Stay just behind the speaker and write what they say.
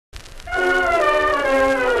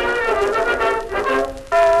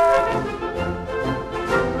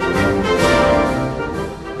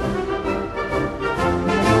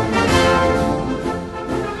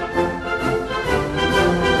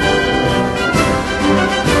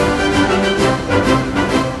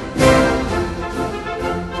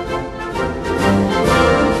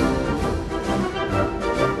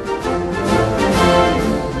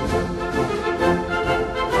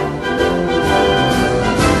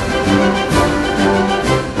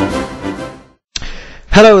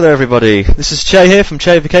Hello there everybody, this is Chay here from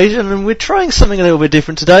Chayification, and we're trying something a little bit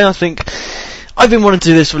different today. I think I've been wanting to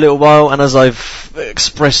do this for a little while, and as I've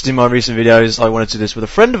expressed in my recent videos, I wanted to do this with a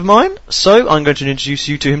friend of mine, so I'm going to introduce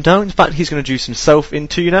you to him now. In fact, he's going to introduce himself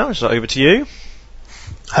into you now, so over to you.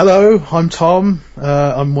 Hello, I'm Tom.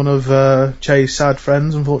 I'm one of Chay's sad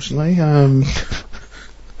friends, unfortunately.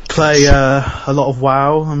 Play a lot of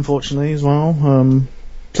WoW, unfortunately, as well.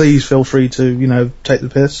 Please feel free to, take the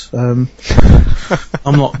piss.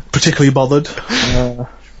 I'm not particularly bothered.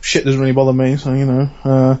 Shit doesn't really bother me, so,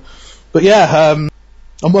 but yeah,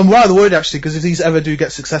 I'm rather worried, actually, because if these ever do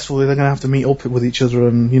get successful, they're going to have to meet up with each other,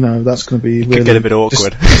 and, that's going to be really... Could get a bit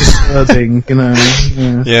awkward. Disturbing,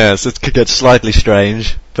 Yeah. Yeah, so it could get slightly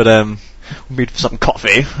strange, but, we'll need some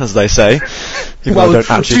coffee, as they say. Well, I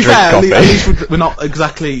don't actually drink coffee. At least we're not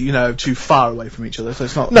exactly, too far away from each other, so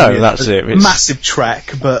it's not that's it. It's massive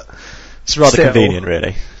trek, but it's rather still, convenient,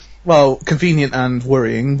 really. Well, convenient and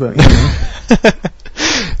worrying, but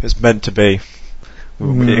it's meant to be.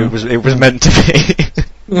 It was meant to be.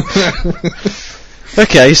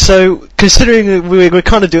 Okay, so considering we're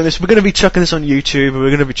kind of doing this, we're going to be chucking this on YouTube, and we're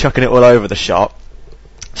going to be chucking it all over the shop.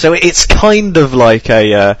 So it's kind of like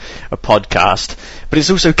a podcast, but it's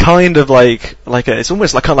also kind of it's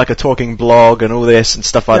almost like kind of like a talking blog and all this and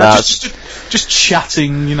stuff like that. Just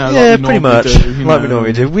chatting, Yeah, like pretty much like we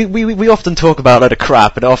normally do. We often talk about a load of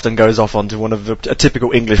crap, and it often goes off onto one of a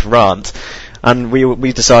typical English rant, and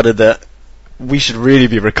we decided that we should really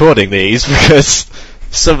be recording these because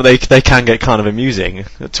they can get kind of amusing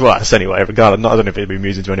to us anyway. Regardless, I don't know if it'd be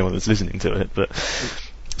amusing to anyone that's listening to it, but.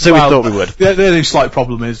 So we thought we would. The only slight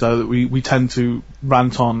problem is, though, that we tend to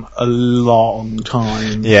rant on a long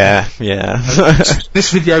time. Yeah.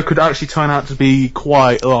 This video could actually turn out to be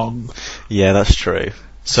quite long. Yeah, that's true.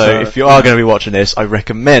 So if you are going to be watching this, I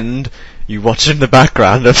recommend you watch in the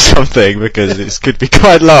background of something, because this could be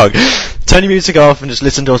quite long. Turn your music off and just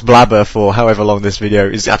listen to us blabber for however long this video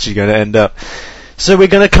is actually going to end up. So we're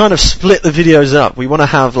going to kind of split the videos up. We want to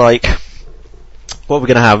have what we're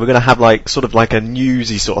going to have? We're going to have sort of like a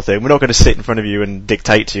newsy sort of thing. We're not going to sit in front of you and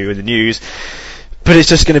dictate to you in the news, but it's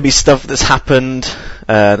just going to be stuff that's happened,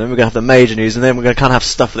 then we're going to have the major news, and then we're going to kind of have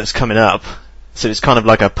stuff that's coming up. So it's kind of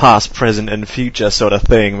like a past, present and future sort of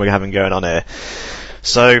thing we're having going on here.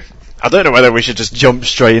 So I don't know whether we should just jump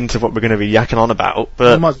straight into what we're going to be yakking on about,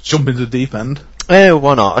 but... We might jump into the deep end. Yeah,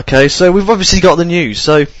 why not? Okay, so we've obviously got the news,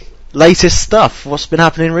 so latest stuff. What's been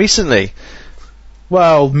happening recently?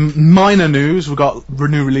 Well, minor news, we've got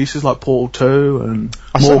new releases like Portal 2 and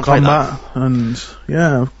Mortal Kombat, and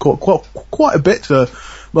yeah, quite a bit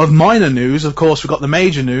of minor news. Of course, we've got the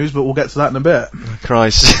major news, but we'll get to that in a bit.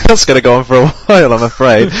 Christ, that's going to go on for a while, I'm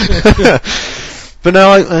afraid. But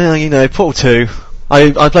no, Portal 2,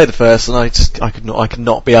 I played the first, and I could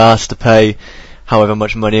not be asked to pay however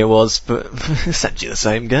much money it was, but essentially the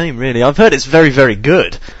same game, really. I've heard it's very, very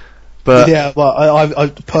good. But yeah, well, I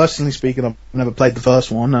personally speaking, I've never played the first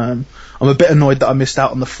one. I'm a bit annoyed that I missed out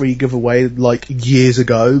on the free giveaway years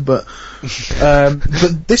ago, but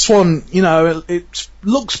this one, it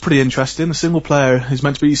looks pretty interesting. The single player is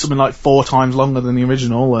meant to be something like 4 times longer than the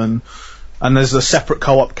original, and there's a separate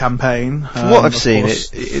co-op campaign. From what I've seen,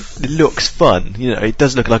 it looks fun. It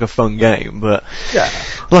does look like a fun game, but yeah,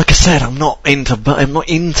 like I said, I'm not into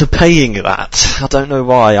paying that. I don't know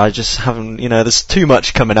why. I just haven't. There's too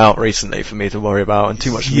much coming out recently for me to worry about, and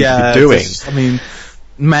too much to be doing.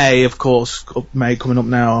 May, of course, May coming up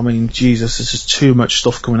now. I mean, Jesus, there's just too much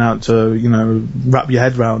stuff coming out to wrap your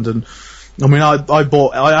head round. And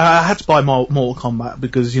I had to buy Mortal Kombat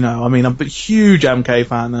because I'm a huge MK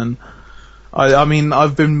fan, and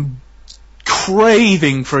I've been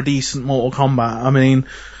craving for a decent Mortal Kombat.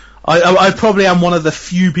 I probably am one of the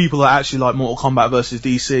few people that actually like Mortal Kombat versus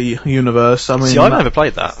DC Universe. See, I've never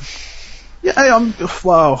played that. Yeah,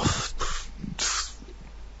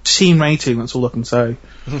 team rating, that's all I can say.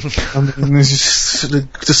 It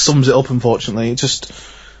just sums it up, unfortunately. It just...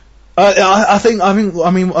 I think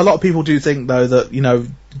a lot of people do think, though, that,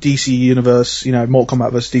 DC Universe, Mortal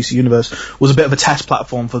Kombat vs. DC Universe was a bit of a test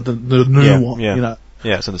platform for the new one, Yeah,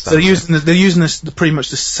 it's understandable. So they're using this pretty much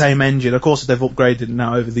the same engine. Of course, they've upgraded it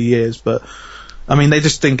now over the years, but they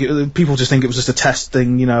just think people just think it was just a test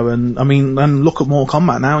thing, and look at Mortal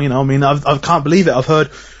Kombat now, I can't believe it. I've heard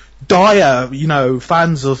dire,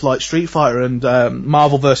 fans of Street Fighter and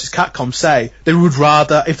Marvel vs. Capcom say they would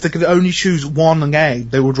rather, if they could only choose one game,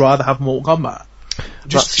 they would rather have Mortal Kombat.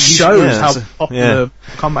 Just shows how popular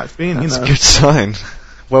Kombat's been. That's a good sign.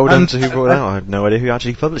 Well done to who brought it out. I have no idea who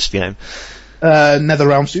actually published the game.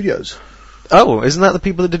 NetherRealm Studios. Oh, isn't that the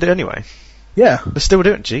people that did it anyway? Yeah. They're still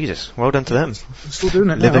doing it. Jesus, well done to them. They're still doing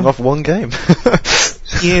it Living now. off one game.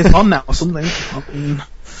 20 years on now or something. I mean,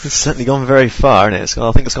 it's certainly gone very far, isn't it?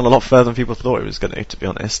 I think it's gone a lot further than people thought it was going to be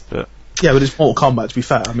honest. But yeah, but it's Mortal Kombat, to be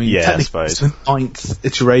fair. I mean, yeah, technically I it's suppose. the 9th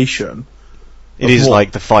iteration. It is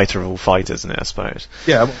like the fighter of all fighters, isn't it, I suppose?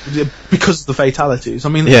 Yeah, because of the fatalities. I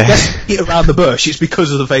mean, Yeah. let's beat around the bush, it's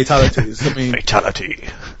because of the fatalities. I mean, Fatality.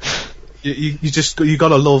 you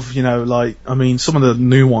gotta love, I mean, some of the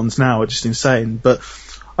new ones now are just insane, but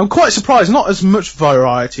I'm quite surprised, not as much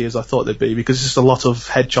variety as I thought there'd be, because it's just a lot of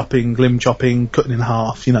head chopping, limb chopping, cutting in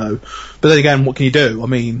half, But then again, what can you do? I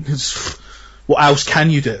mean, what else can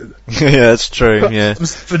you do? Yeah, that's true, yeah.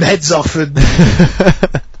 Put heads off and...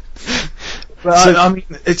 But I mean,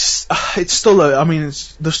 it's still,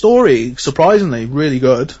 the story, surprisingly, really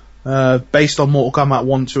good, based on Mortal Kombat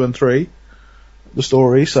 1, 2 and 3, the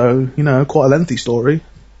story, so, quite a lengthy story.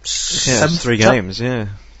 Yeah, it's 3 games, yeah.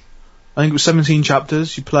 I think it was 17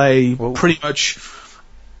 chapters. You play pretty much,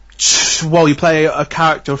 you play a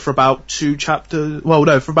character for about 2 chapters,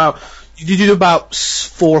 you do about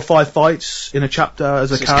 4 or 5 fights in a chapter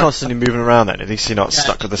as a character. It's constantly moving around then, at least you're not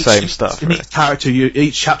stuck with the same stuff. In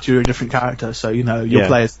each chapter you're a different character, so you'll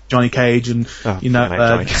play as Johnny Cage and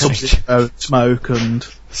Sub-Zero, Smoke and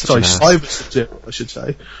Cyber Sub-Zero, I should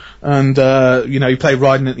say. And you play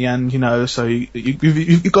Raiden at the end, so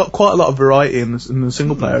you've got quite a lot of variety in the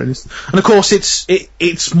single player, and of course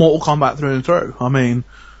it's Mortal Kombat through and through. I mean,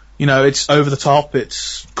 it's over the top,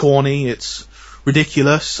 it's corny, it's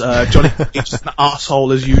ridiculous. Johnny Cage is an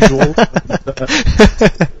arsehole as usual.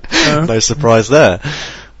 No surprise there.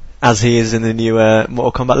 As he is in the new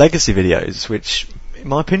Mortal Kombat Legacy videos, which, in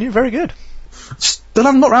my opinion, are very good. Still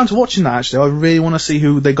haven't got round to watching that, actually. I really want to see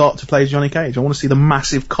who they got to play Johnny Cage. I want to see the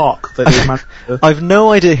massive cock that they managed to... I've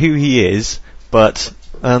no idea who he is, but...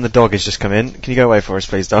 the dog has just come in. Can you go away for us,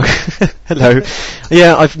 please, dog? Hello.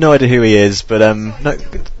 Yeah, I've no idea who he is, but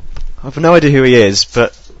I've no idea who he is,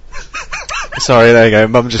 but... Sorry, there you go.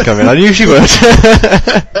 Mum just come in. I knew she would.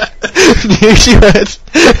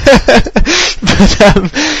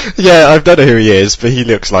 But yeah, I don't know who he is, but he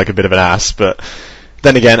looks like a bit of an ass. But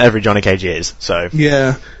then again, every Johnny Cage is. So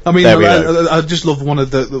yeah, I mean, I just love one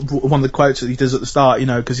of the quotes that he does at the start.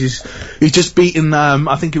 because he's just beaten.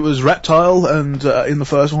 I think it was Reptile, and in the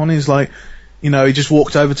first one, he's like. He just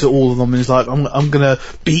walked over to all of them and he's like, I'm gonna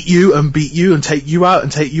beat you and take you out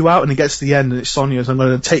and take you out, and he gets to the end and it's Sonya's, I'm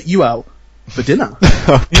gonna take you out for dinner.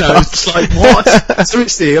 Oh, it's like, what?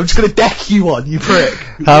 Seriously, I'm just gonna deck you on, you prick.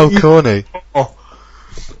 How corny. Oh.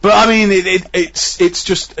 But I mean, it's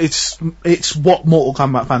what Mortal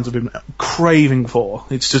Kombat fans have been craving for.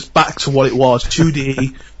 It's just back to what it was,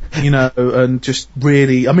 2D, and just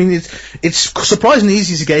really, I mean, it's surprisingly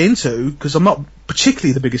easy to get into, because I'm not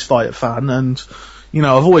particularly the biggest fighter fan, and,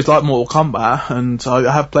 I've always liked Mortal Kombat, and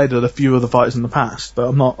I have played a few other fighters in the past, but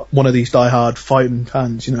I'm not one of these die-hard fighting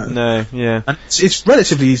fans, No, yeah. And it's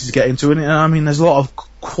relatively easy to get into, and I mean, there's a lot of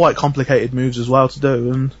quite complicated moves as well to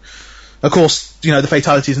do, and of course, the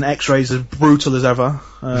fatalities and X-rays are brutal as ever.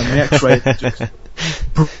 The X-rays are just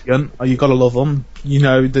brilliant. You gotta love them.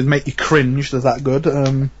 They make you cringe. They're that good.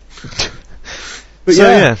 But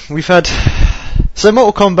yeah, we've had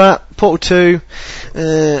Mortal Kombat, Portal 2,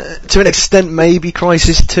 to an extent maybe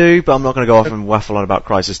Crisis 2, but I'm not going to go off and waffle on about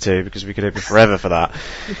Crisis 2 because we could have been forever for that.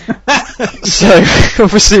 So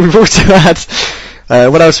obviously we've also had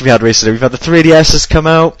what else have we had recently? We've had the 3DS has come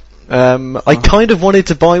out. I kind of wanted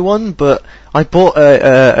to buy one, but I bought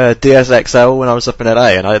a DS XL when I was up in LA,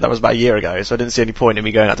 and that was about a year ago, so I didn't see any point in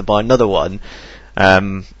me going out to buy another one.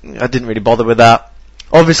 I didn't really bother with that.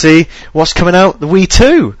 Obviously, what's coming out? The Wii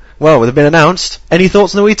 2! Well, they've been announced. Any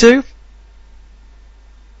thoughts on the Wii 2?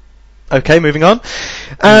 Okay, moving on.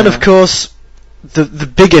 And of course, the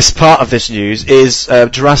biggest part of this news is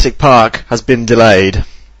Jurassic Park has been delayed.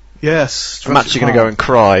 Yes. I'm actually going to go and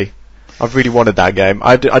cry. I've really wanted that game.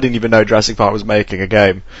 I didn't even know Jurassic Park was making a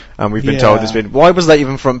game, and we've been told there's been... Why was that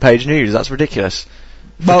even front page news? That's ridiculous.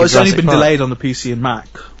 Well, it's only been delayed on the PC and Mac.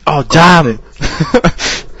 Oh, damn!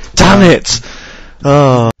 Damn it!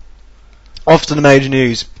 Oh. Off to the major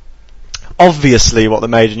news. Obviously, what the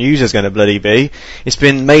major news is going to bloody be. It's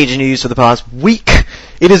been major news for the past week.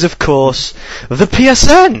 It is, of course, the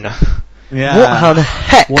PSN. Yeah. What the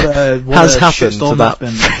heck has happened to that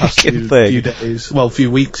freaking thing? Few days, well, a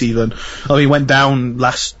few weeks even. I mean, it went down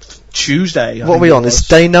last Tuesday. What are we on? It's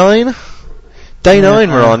day 9? Day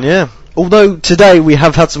 9 we're on, yeah. Although today we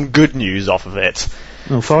have had some good news off of it.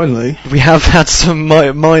 Oh, finally. We have had some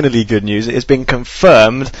minorly good news. It has been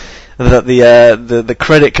confirmed that the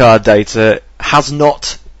credit card data has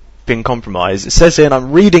not been compromised. It says here, and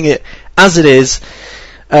I'm reading it as it is,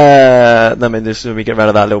 Let me get rid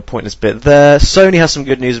of that little pointless bit there. Sony has some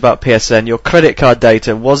good news about PSN. Your credit card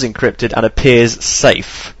data was encrypted and appears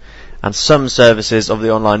safe. And some services of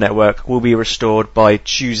the online network will be restored by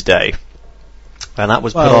Tuesday. And that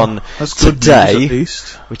was put on today, news, at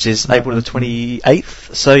least. Which is April the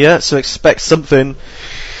 28th. So yeah, so expect something.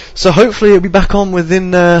 So hopefully it'll be back on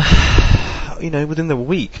within within the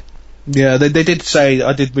week. Yeah, they did say,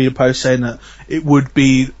 I did read a post saying that it would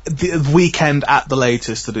be the weekend at the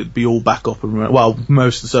latest that it'd be all back up and running. Well,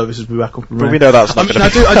 most of the services would be back up and running. But we know that's not going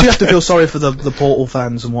to be. I do have to feel sorry for the Portal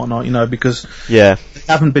fans and whatnot, because they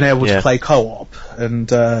haven't been able to play co-op.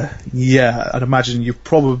 And, I'd imagine you've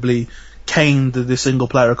probably caned the single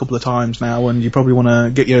player a couple of times now, and you probably want to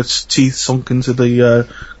get your teeth sunk into the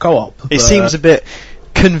co-op. It seems a bit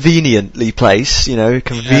conveniently placed,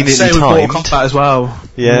 conveniently same timed. With Mortal Kombat as well.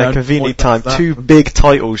 Conveniently timed. Two big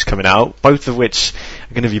titles coming out, both of which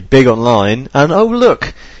are going to be big online. And oh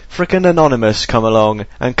look, frickin' Anonymous come along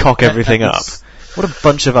and cock everything up. What a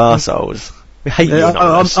bunch of arseholes. We hate you,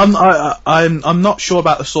 Anonymous. I'm not sure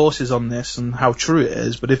about the sources on this and how true it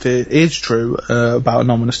is, but if it is true about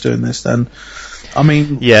Anonymous doing this, then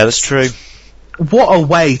yeah, that's true. What a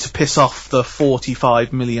way to piss off the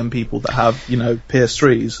 45 million people that have,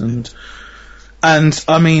 PS3s,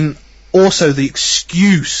 and also the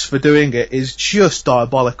excuse for doing it is just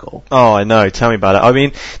diabolical. Oh, I know. Tell me about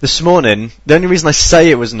it. This morning, the only reason I say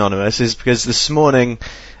it was anonymous is because this morning,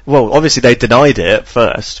 well, obviously they denied it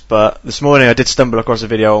first, but this morning I did stumble across a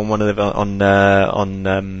video on one of the on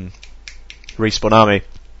Respawn Army,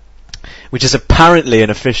 which is apparently an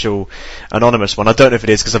official anonymous one. I don't know if it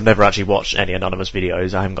is because I've never actually watched any anonymous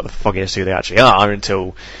videos. I haven't got the foggiest who they actually are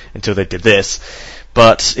until they did this.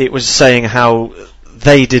 But it was saying how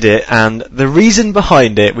they did it, and the reason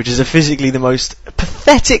behind it, which is physically the most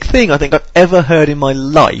pathetic thing I think I've ever heard in my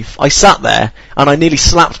life. I sat there and I nearly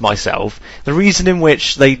slapped myself. The reason in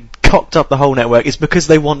which they cocked up the whole network is because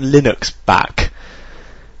they want Linux back.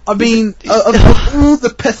 Of all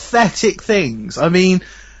the pathetic things,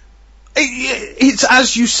 it's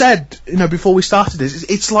as you said, before we started this.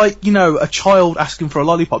 It's like a child asking for a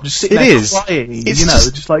lollipop, just sitting there crying.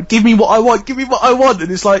 Just like, give me what I want,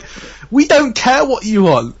 and it's like, we don't care what you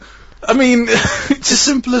want. It's as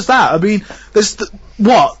simple as that. There's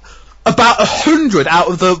about 100 out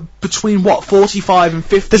of the between 45 and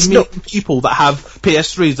 50 million people that have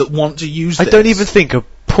PS3s that want to use this. I don't even think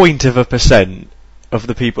 0.1% of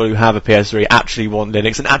the people who have a PS3 actually want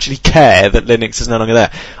Linux and actually care that Linux is no longer there.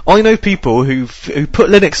 I know people who put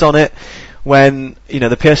Linux on it when, the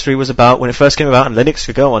PS3 was about, when it first came about and Linux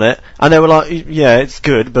could go on it, and they were like, yeah, it's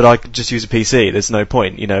good, but I could just use a PC, there's no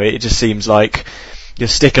point, it just seems like you're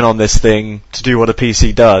sticking on this thing to do what a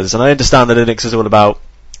PC does, and I understand that Linux is all about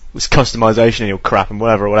this customization and your crap and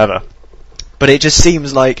whatever, but it just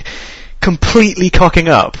seems like completely cocking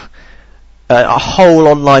up a whole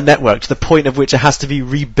online network to the point of which it has to be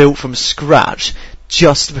rebuilt from scratch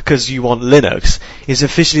just because you want Linux is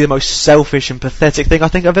officially the most selfish and pathetic thing I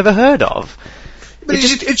think I've ever heard of. But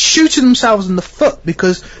it's shooting themselves in the foot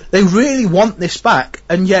because they really want this back,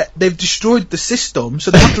 and yet they've destroyed the system,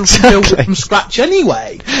 so they have to rebuild it from scratch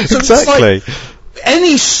anyway. So exactly. It's like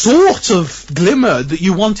any sort of glimmer that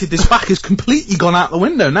you wanted this back has completely gone out the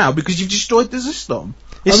window now because you've destroyed the system.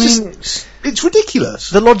 It's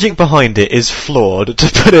ridiculous. The logic behind it is flawed.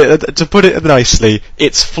 To put it nicely,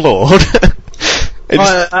 it's flawed.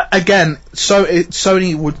 Again,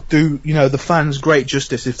 Sony would do the fans great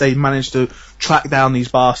justice if they managed to track down these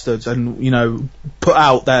bastards and put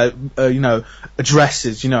out their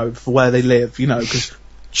addresses for where they live because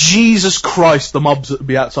Jesus Christ, the mobs that would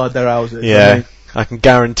be outside their houses. Yeah. I can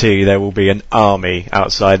guarantee there will be an army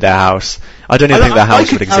outside their house. I don't even think their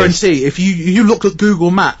house would exist. I can guarantee if you look at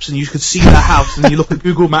Google Maps and you could see their house and you look at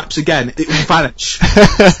Google Maps again, it would vanish.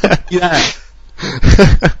 Yeah.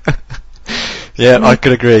 Yeah, I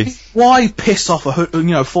could agree. Why piss off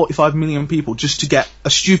 45 million people just to get a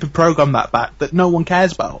stupid program back that no one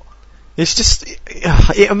cares about? It's just,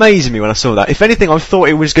 it amazed me when I saw that. If anything, I thought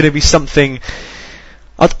it was going to be something.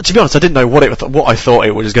 To be honest, I didn't know what I thought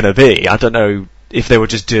it was going to be. I don't know if they were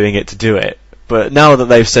just doing it to do it. But now that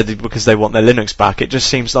they've said it because they want their Linux back, it just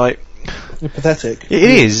seems like pathetic. It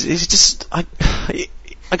is. It's just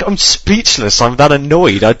I'm speechless. I'm that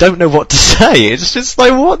annoyed. I don't know what to say. It's just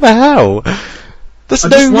like, what the hell? There's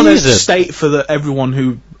no reason. I just want to state for everyone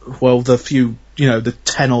who, the few, the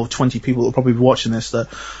 10 or 20 people that will probably be watching this, that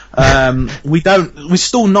we're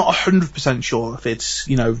still not 100% sure if it's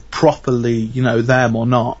properly them or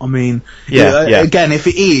not. Again, if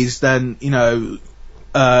it is, then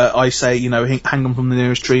I say, you know, hang them from the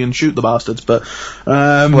nearest tree and shoot the bastards. But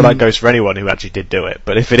well, that goes for anyone who actually did do it.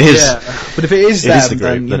 But if it is, but if it is them, the group,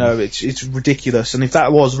 then you know it's ridiculous. And if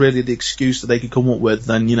that was really the excuse that they could come up with,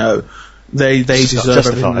 then you know they deserve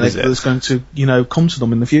everything that's going to, you know, come to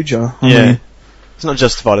them in the future. I mean, it's not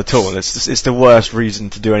justified at all. It's the worst reason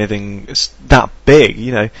to do anything that big.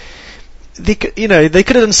 You know, they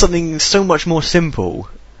could have done something so much more simple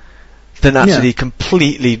than actually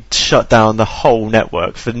completely shut down the whole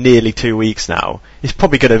network for nearly 2 weeks now. It's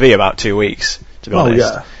probably going to be about 2 weeks, to be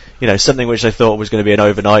honest. You know, something which they thought was going to be an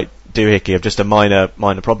overnight doohickey of just a minor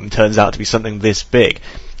problem turns out to be something this big.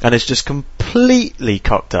 And it's just completely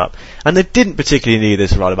cocked up. And they didn't particularly need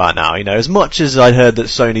this right about now. You know, as much as I heard that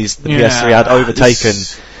Sony's the PS3 had overtaken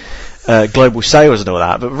global sales and all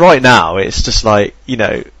that, but right now it's just like, you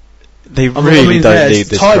know, they really don't need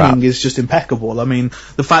this crap. Timing is just impeccable. I mean,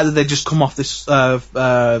 the fact that they just come off this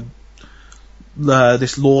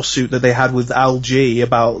this lawsuit that they had with LG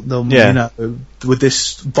about them, you know, with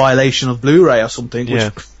this violation of Blu-ray or something,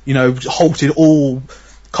 which you know halted all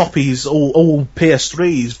copies, all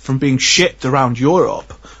PS3s from being shipped around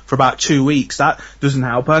Europe for about 2 weeks. That doesn't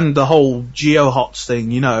help, and the whole GeoHots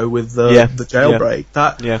thing, you know, with the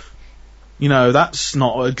jailbreak, you know, that's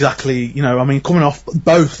not exactly, you know, I mean, coming off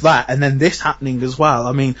both that and then this happening as well.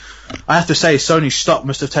 I mean, I have to say, Sony's stock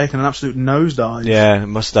must have taken an absolute nosedive. Yeah, it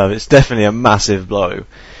must have. It's definitely a massive blow.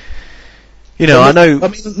 You know, I know. I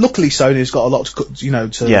mean, luckily Sony's got a lot to, you know,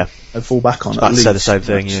 to fall back on. I'd say the same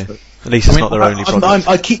thing. Yeah. At least it's not their only problem.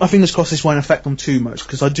 I keep my fingers crossed this won't affect them too much,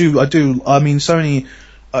 because I do. I mean, Sony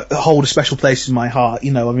hold a special place in my heart.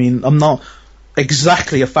 You know, I mean, I'm not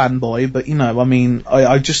exactly a fanboy, but you know, I mean,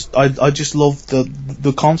 I just love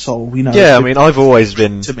the console. You know. Yeah, I mean, I've always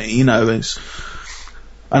been. To me, you know, it's.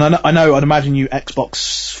 And I'd imagine you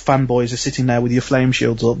Xbox fanboys are sitting there with your flame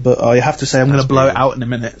shields up, but I have to say I'm going to blow it out in a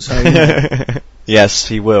minute. So, you know. Yes,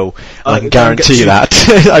 he will. I can guarantee you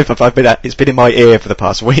that. It's been in my ear for the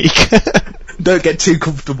past week. Don't get too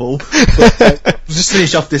comfortable. But, just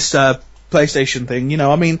finish off this PlayStation thing. You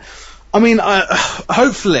know, I mean,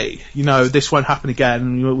 hopefully, you know, this won't happen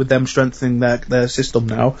again with them strengthening their system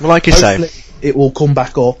now. Well, like you say, it will come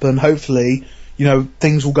back up, and hopefully, you know,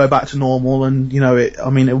 things will go back to normal, and you know, it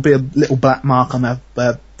will be a little black mark on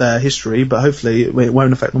their history, but hopefully it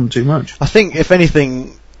won't affect them too much. I think if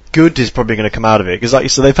anything good is probably going to come out of it, because like you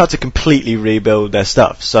said, they've had to completely rebuild their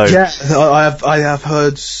stuff. So yeah, I have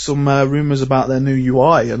heard some rumours about their new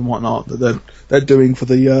UI and whatnot that they're doing for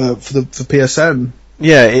PSN.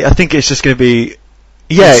 Yeah, I think it's just going to be.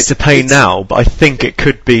 Yeah, it's a pain now, but I think it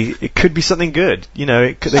could be something good. You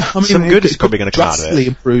know, some good is probably going to come out of it. Drastically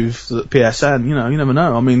improve the PSN. You know, you never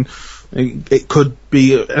know. I mean, it could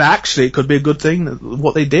be. Actually, it could be a good thing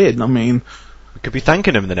what they did. I mean, we could be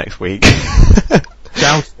thanking them the next week.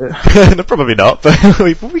 Doubt it. No, probably not, but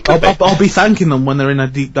we could. I'll be thanking them when they're in a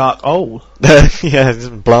deep dark hole. Yeah,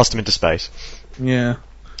 just blast them into space. Yeah.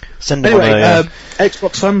 Send them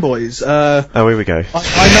Xbox fanboys. Oh, here we go.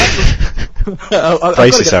 I know.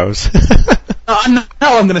 Brace yourselves. Now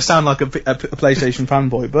I'm going to sound like a PlayStation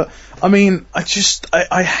fanboy, but I mean,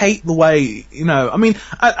 I hate the way, you know. I mean,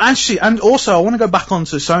 actually, and also I want to go back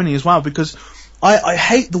onto Sony as well, because I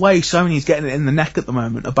hate the way Sony's getting it in the neck at the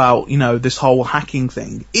moment about, you know, this whole hacking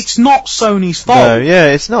thing. It's not Sony's fault. No, yeah,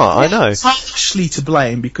 it's not. I know. It's partially to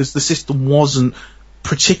blame because the system wasn't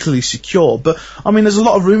particularly secure, but I mean, there's a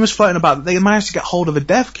lot of rumours floating about that they managed to get hold of a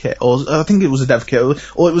dev kit, or I think it was a dev kit,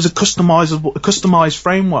 or it was a customized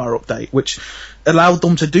firmware update, which allowed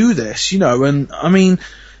them to do this, you know. And I mean,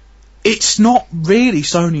 it's not really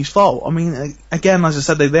Sony's fault. I mean, again, as I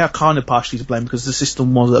said, they are kind of partially to blame because the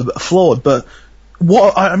system was a bit flawed. But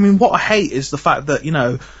what I hate is the fact that, you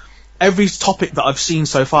know, every topic that I've seen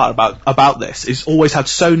so far about this is always had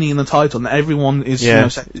Sony in the title, and everyone is saying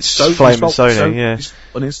it's Sony. Yeah.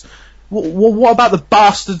 What about the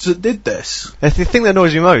bastards that did this? The thing that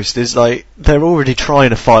annoys me most is, like, they're already trying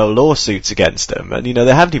to file lawsuits against them, and you know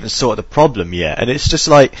they haven't even sorted the problem yet, and it's just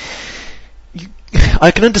like.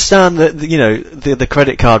 I can understand that, you know, the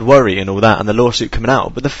credit card worry and all that, and the lawsuit coming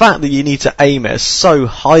out, but the fact that you need to aim it so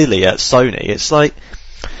highly at Sony, it's like.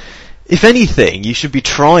 If anything, you should be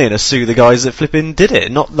trying to sue the guys that flipping did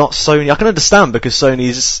it, not Sony. I can understand because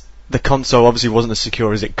the console obviously wasn't as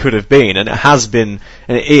secure as it could have been, and it has been,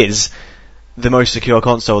 and it is the most secure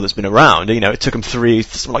console that's been around. You know, it took them 3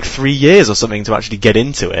 years or something to actually get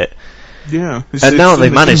into it. Yeah, and now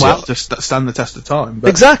they've managed to stand the test of time. But,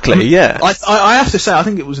 exactly, I mean, yeah. I have to say, I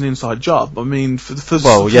think it was an inside job. I mean, for this,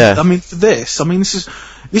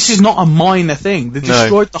 this is not a minor thing. They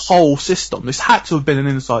destroyed the whole system. This had to have been an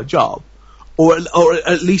inside job. or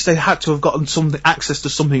at least they had to have gotten access to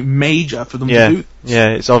something major for them to do. Yeah,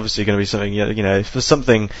 it's obviously going to be something. You know, for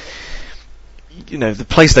something. You know, the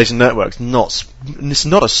PlayStation Network's it's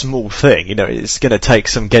not a small thing. You know, it's going to take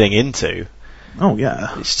some getting into. Oh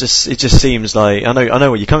yeah. It just seems like I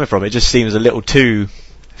know where you're coming from. It just seems a little too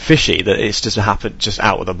fishy that it's just happened just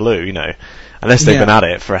out of the blue. You know, unless they've been at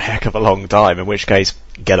it for a heck of a long time, in which case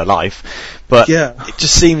get a life. But it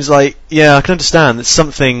just seems like I can understand that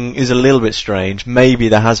something is a little bit strange. Maybe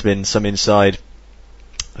there has been some inside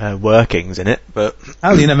workings in it, but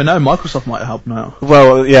you never know. Microsoft might help now.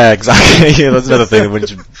 Well, yeah, exactly. That's another thing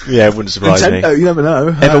that wouldn't surprise me. You never know.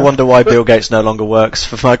 Ever wonder why Bill Gates no longer works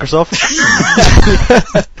for Microsoft?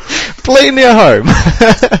 Blatantly at home.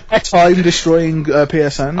 Time destroying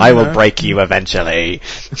PSN. I will break you eventually.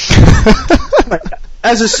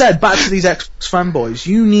 As I said, back to these Xbox fanboys,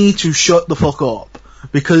 you need to shut the fuck up,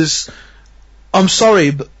 because I'm sorry,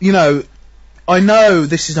 but you know, I know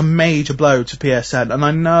this is a major blow to PSN, and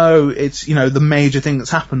I know it's, you know, the major thing that's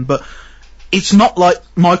happened, but it's not like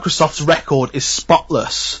Microsoft's record is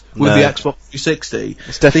spotless with the Xbox 360.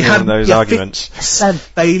 It's definitely one of those arguments. 50%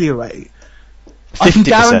 failure rate. I can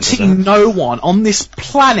guarantee no one on this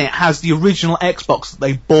planet has the original Xbox that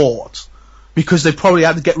they bought, because they probably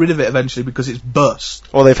had to get rid of it eventually because it's bust.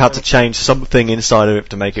 Or they've had to change something inside of it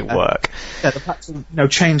to make it work. Yeah, they've had to,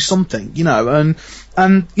 change something, and you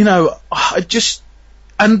know,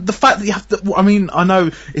 and the fact that you have to, I mean, I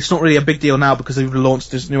know it's not really a big deal now because they've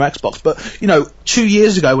launched this new Xbox, but, 2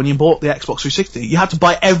 years ago when you bought the Xbox 360, you had to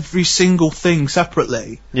buy every single thing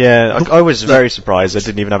separately. Yeah, I was very surprised they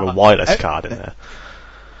didn't even have a wireless card in there.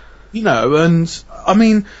 And, I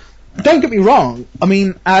mean, don't get me wrong, I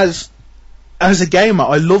mean, as a gamer,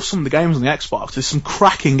 I love some of the games on the Xbox. There's some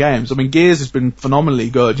cracking games. I mean, Gears has been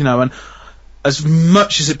phenomenally good, and as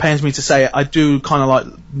much as it pains me to say it, I do kind of like,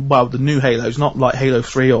 the new Halos, not like Halo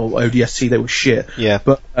 3 or ODST, they were shit. Yeah.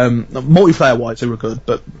 But, multiplayer-wise, they were good,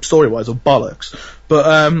 but story-wise, they're bollocks.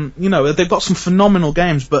 But, they've got some phenomenal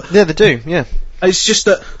games, but... Yeah, they do, yeah. It's just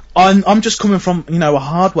that I'm just coming from, a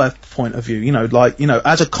hardware point of view,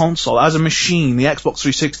 as a console, as a machine, the Xbox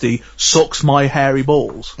 360 sucks my hairy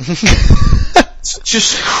balls. It's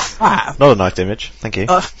just crap. Not a nice image, thank you.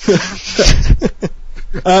 Well,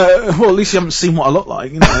 at least you haven't seen what I look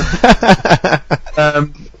like,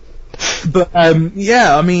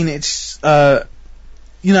 yeah, I mean, it's, my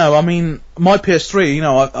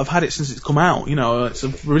PS3, I've had it since it's come out, it's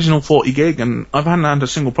an original 40 gig, and I haven't had a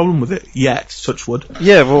single problem with it yet, touch wood.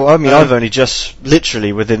 Yeah, well, I mean, I've only just,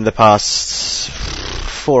 literally within the past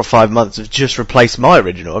 4 or 5 months, have just replaced my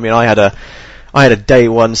original. I mean, I had a day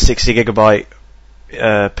one 60 gigabyte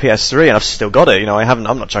PS3, and I've still got it. I'm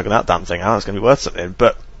not chucking that damn thing out. It's going to be worth something.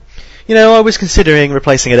 But I was considering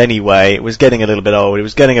replacing it anyway. It was getting a little bit old. It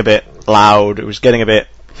was getting a bit loud. It was getting a bit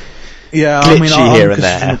glitchy here and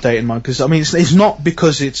there. Updating mine because it's not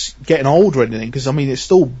because it's getting old or anything. Because it's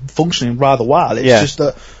still functioning rather well. It's just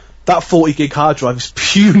that 40 gig hard drive is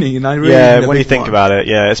puny, and I really when you think about it,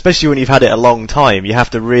 especially when you've had it a long time, you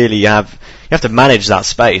have to really have to manage that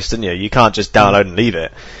space, don't you? You can't just download and leave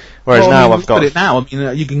it. Whereas now I've got it now.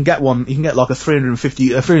 You can get one. You can get like a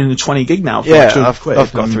 320 gig now. For I've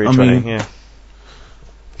got 320. Yeah.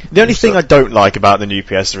 The only thing I don't like about the new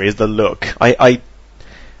PS3 is the look.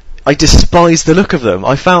 I despise the look of them.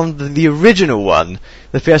 I found the original one,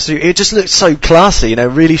 the PS3, it just looked so classy,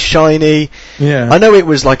 really shiny. Yeah. I know it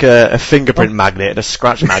was like a fingerprint magnet and a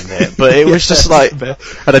scratch magnet, but it was just like, and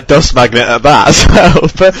a dust magnet at that as well.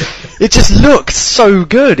 But it just looked so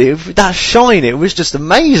good. That shine, it was just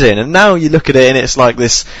amazing. And now you look at it and it's like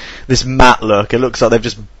this matte look. It looks like they've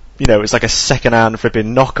just, it's like a second-hand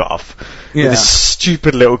flipping knockoff with this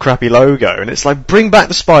stupid little crappy logo. And it's like, bring back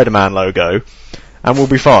the Spider-Man logo, and we'll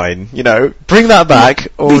be fine, Bring that back.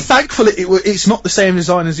 Or be thankful it's not the same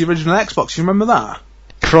design as the original Xbox. You remember that?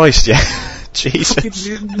 Christ, yeah. Jesus.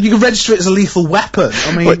 You can register it as a lethal weapon.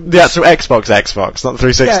 I mean, the actual Xbox, not the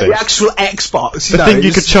 360. Yeah, the actual Xbox. The thing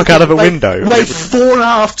you could chuck out of a window. Weigh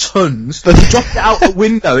 4.5 tons. Drop it out the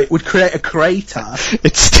window, it would create a crater.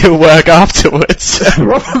 It'd still work afterwards.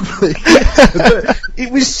 Probably.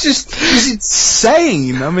 It was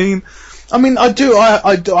insane. I do.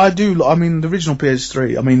 The original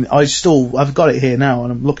PS3. I've got it here now,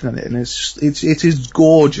 and I'm looking at it, and it is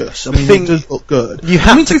gorgeous. It does look good. You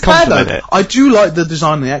have to compliment it. I do like the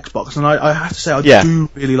design of the Xbox, and I have to say I do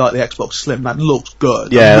really like the Xbox Slim. That looks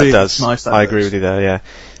good. Yeah, really it does. Nice. I agree with you there. Yeah.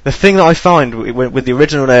 The thing that I find with the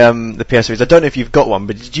original the PS3s, I don't know if you've got one,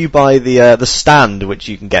 but did you buy the stand which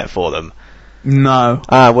you can get for them? No.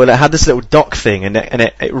 Well, it had this little dock thing, and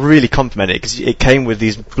it really complimented it, because it came with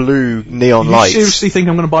these blue neon lights. You seriously think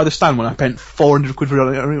I'm going to buy the stand when I spent 400 quid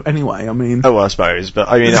for it anyway? I mean... Oh, well, I suppose, but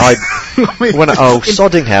I mean,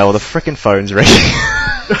 sodding hell, the frickin' phone's ringing.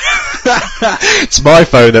 It's my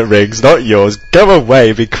phone that rings, not yours. Go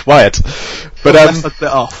away, be quiet. But, let's look it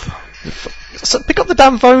off. So pick up the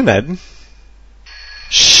damn phone then.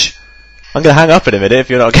 Shh. I'm going to hang up in a minute if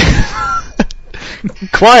you're not...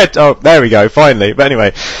 Quiet! Oh, there we go, finally. But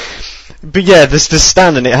anyway. But yeah, this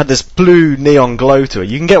stand, and it had this blue neon glow to it.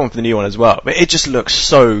 You can get one for the new one as well. But it just looks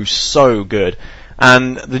so good.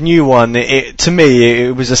 And the new one, to me,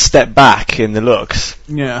 it was a step back in the looks.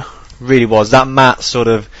 Yeah. Really was. That matte sort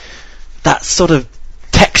of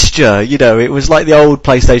texture, you know, it was like the old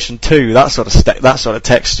PlayStation 2, that sort of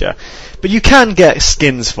texture. But you can get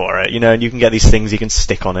skins for it, you know, and you can get these things you can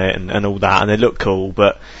stick on it and all that, and they look cool.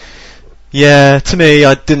 But yeah, to me,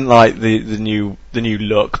 I didn't like the new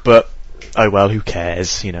look. But oh well, who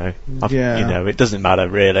cares, you know? You know, it doesn't matter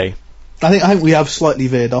really. I think we have slightly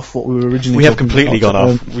veered off what we were originally. We have completely gone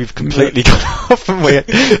off. We've completely gone off, and we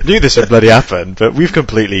knew this would bloody happen, but we've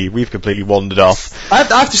completely wandered off. I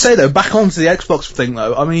have to say though, back onto the Xbox thing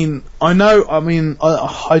though. I mean, I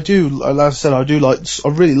do. As I said, I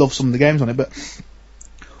really love some of the games on it, but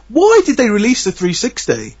why did they release the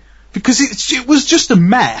 360? Because it was just a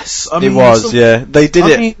mess. I mean, yeah. They did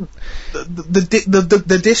it. Mean,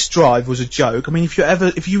 the disc drive was a joke. I mean, if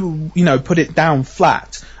you put it down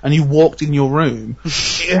flat and you walked in your room,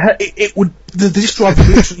 the disc drive would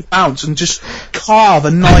literally bounce and just carve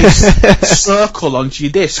a nice circle onto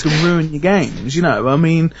your disc and ruin your games. You know, I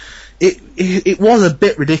mean, it was a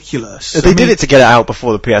bit ridiculous. They did it to get it out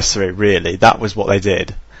before the PS3. Really, that was what they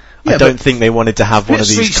did. Yeah, I don't think they wanted to have one of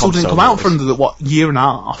these consoles. PS3 didn't come out for another, year and a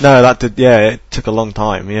half? No, that did, yeah, it took a long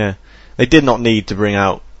time, yeah. They did not need to bring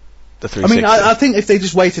out the 360. I mean, I think if they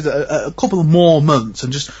just waited a couple of more months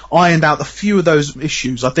and just ironed out a few of those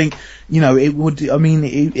issues, I think, you know, it would,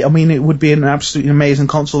 it would be an absolutely amazing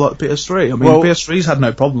console like the PS3. I mean, the PS3's had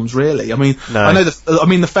no problems, really. I mean, no. I know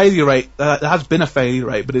the failure rate, there has been a failure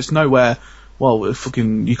rate, but it's nowhere... Well,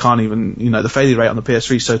 you can't even, you know, the failure rate on the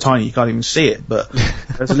PS3 is so tiny you can't even see it, but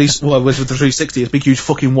at least, with the 360, it's a big, huge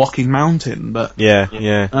fucking walking mountain, but... Yeah.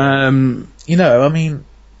 You know, I mean,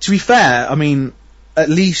 to be fair, I mean, at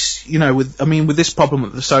least, you know, with this problem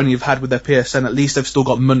that the Sony have had with their PSN, at least they've still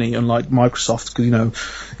got money, unlike Microsoft, because, you know,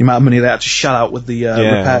 the amount of money they had to shell out with the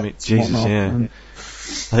repair. I mean, Jesus,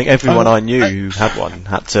 I think everyone I knew who had one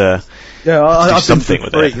had to... Yeah, I've something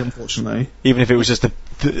with it. Unfortunately, even if it was just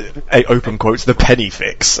the open quotes, the penny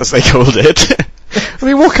fix, as they called it. I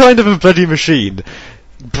mean, what kind of a bloody machine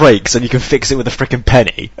breaks and you can fix it with a frickin'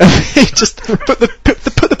 penny? Just put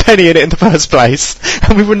the penny in it in the first place,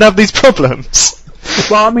 and we wouldn't have these problems.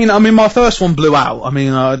 Well, I mean, my first one blew out. I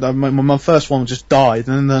mean, my first one just died,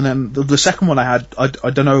 and then the second one I had,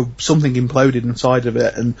 I don't know, something imploded inside of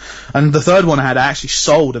it, and the third one I actually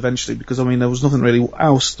sold eventually because I mean there was nothing really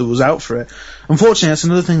else that was out for it. Unfortunately, that's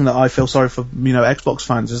another thing that I feel sorry for, you know, Xbox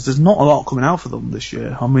fans, is there's not a lot coming out for them this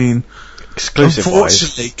year. I mean,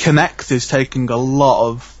 unfortunately, Kinect is taking a lot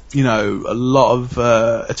of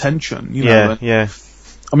attention. You know, yeah.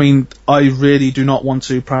 I mean, I really do not want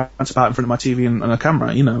to prance about in front of my TV and a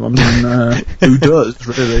camera, you know. I mean, who does,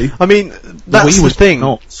 really? I mean, that's the thing.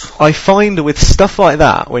 I find with stuff like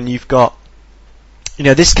that, when you've got, you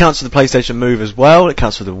know, this counts for the PlayStation Move as well, it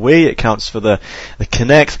counts for the Wii, it counts for the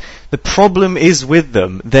Kinect. The problem is with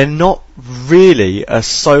them, they're not really a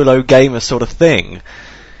solo gamer sort of thing.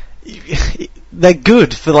 They're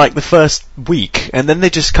good for like the first week, and then they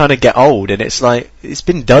just kind of get old, and it's like, it's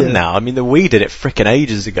been done now. I mean, the Wii did it frickin'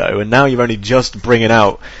 ages ago, and now you're only just bringing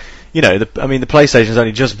out, you know, the PlayStation's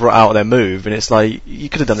only just brought out their Move, and it's like, you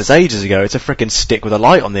could have done this ages ago. It's a frickin' stick with a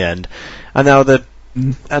light on the end. And now the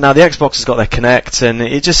Xbox has got their Kinect, and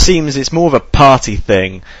it just seems it's more of a party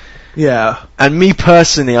thing. Yeah. And me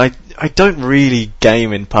personally, I don't really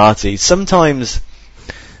game in parties. Sometimes...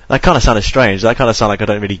 That kind of sounded strange. That kind of sound like I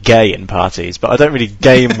don't really gay in parties, but I don't really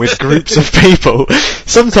game with groups of people.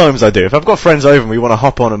 Sometimes I do. If I've got friends over and we want to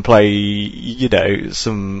hop on and play, you know,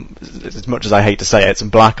 some, as much as I hate to say it, some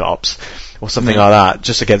Black Ops or something like that,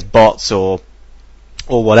 just against bots or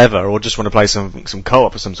whatever, or just want to play some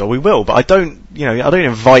co-op or some sort, we will. But I don't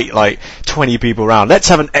invite like 20 people around. Let's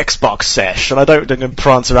have an Xbox sesh, and I don't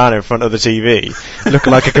prance around in front of the TV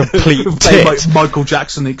looking like a complete tit. Like Michael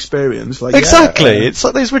Jackson experience. Like, exactly. It's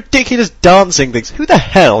like those ridiculous dancing things. Who the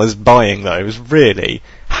hell is buying those, really?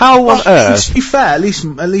 How on earth? To be fair, at least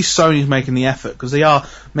Sony's making the effort, because they are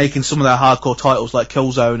making some of their hardcore titles like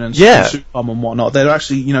Killzone and Supercom and whatnot. They're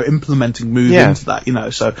actually, implementing Move into that,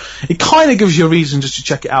 so it kind of gives you a reason just to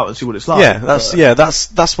check it out and see what it's like. Yeah,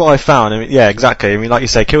 that's what I found. I mean, yeah, exactly. I mean, like you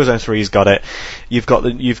say, Killzone 3's got it. You've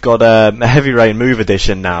got a Heavy Rain Move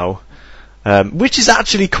edition now. Which is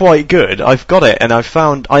actually quite good. I've got it, and I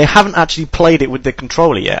haven't actually played it with the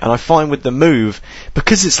controller yet, and I find with the Move,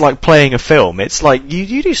 because it's like playing a film, it's like,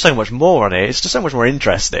 you do so much more on it, it's just so much more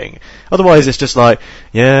interesting. Otherwise it's just like,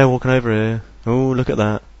 yeah, walking over here, oh, look at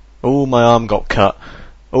that, oh, my arm got cut,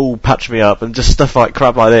 oh, patch me up, and just stuff like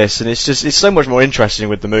crap like this, and it's so much more interesting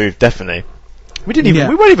with the Move, definitely. We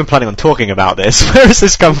weren't even planning on talking about this. Where has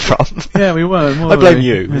this come from? Yeah, we weren't. I blame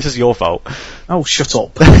you. This is your fault. Oh, shut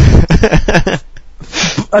up.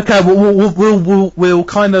 Okay, we'll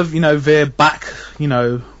kind of, veer back,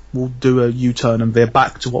 we'll do a U-turn and veer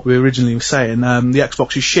back to what we originally were saying. The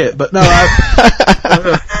Xbox is shit, but no,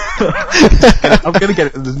 I'm gonna get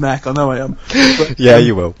it in the neck, I know I am. But, yeah,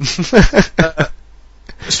 you will.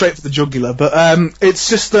 Straight for the jugular, but it's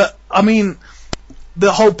just that, the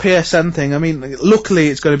whole PSN thing, luckily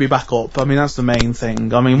it's going to be back up. That's the main thing.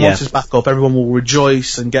 Once it's back up, everyone will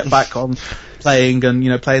rejoice and get back on playing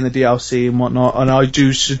and, playing the DLC and whatnot. And I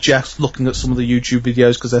do suggest looking at some of the YouTube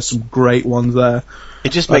videos, because there's some great ones there.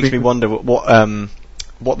 It just makes me wonder what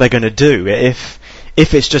they're going to do. If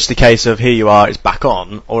it's just a case of, here you are, it's back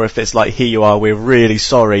on, or if it's like, here you are, we're really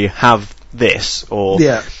sorry, have this, or...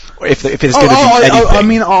 Yeah. If it's going to be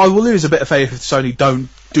anything. I will lose a bit of faith if Sony don't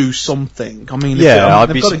do something.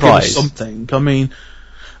 I'd be surprised. Something. I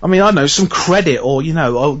don't know, some credit, or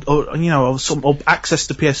some access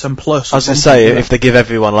to PSN Plus. I was going to say, if they give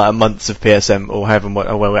everyone like a month of PSN, or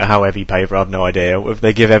however you pay for, I have no idea. If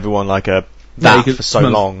they give everyone like for so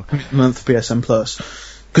long, month of PSN Plus.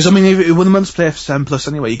 Because with a month's PSN Plus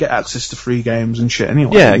anyway, you get access to free games and shit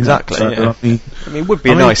anyway. Yeah, exactly. So, yeah. It would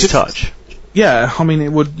be a nice touch. Yeah, it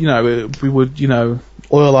would, we would,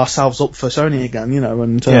 oil ourselves up for Sony again,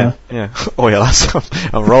 and... oil ourselves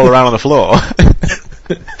and roll around on the floor.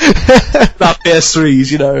 That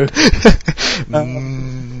PS3s,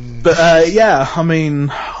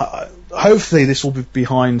 hopefully this will be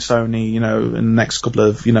behind Sony, in the next couple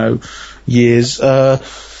of, years.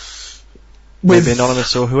 Maybe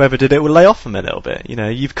Anonymous or whoever did it will lay off them a little bit.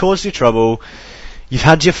 You've caused your trouble... You've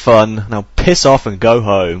had your fun, now piss off and go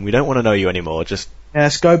home. We don't want to know you anymore, just... Yeah,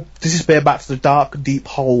 let's go, disappear back to the dark, deep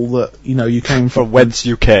hole that, you came from. From whence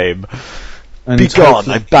you came. Be gone,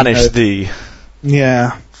 I banish thee.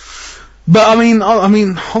 Yeah. But, on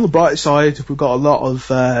the bright side, we've got a lot of,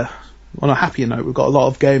 on a happier note, we've got a lot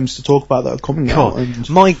of games to talk about that are coming out. And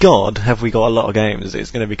my God, have we got a lot of games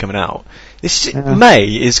that's going to be coming out. May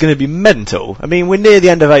is going to be mental. We're near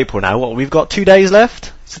the end of April now. We've got 2 days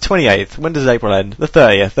left? It's the 28th. When does April end? The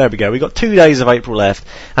 30th. There we go. We've got 2 days of April left.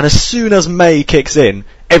 And as soon as May kicks in,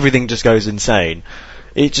 everything just goes insane.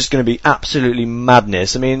 It's just going to be absolutely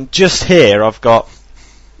madness. Just here I've got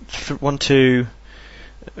 1, 2...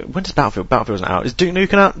 When does Battlefield? Battlefield's not out. Is Duke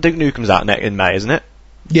Nukem out? Duke Nukem's out in May, isn't it?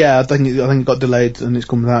 Yeah, I think it got delayed and it's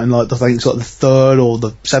coming out in I think it's the 3rd or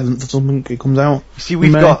the 7th or something. It comes out. See,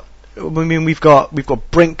 we've got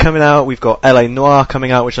Brink coming out. We've got LA Noire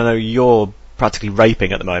coming out, which I know you're practically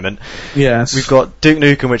raping at the moment. Yes. We've got Duke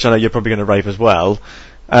Nukem, which I know you're probably going to rape as well.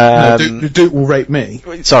 No, Duke will rape me.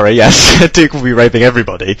 Sorry, yes, Duke will be raping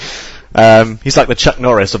everybody. He's like the Chuck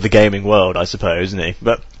Norris of the gaming world, I suppose, isn't he?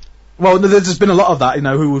 But well, there's been a lot of that,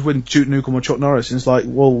 who would win Duke Nukem or Chuck Norris, and it's like,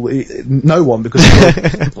 well, no one, because it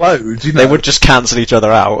would implode, They would just cancel each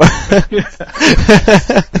other out.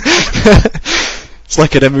 It's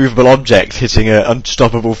like an immovable object hitting an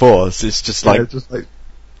unstoppable force. It's just like...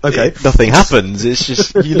 Okay. Nothing happens. It's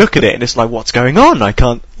just, you look at it and it's like, what's going on? I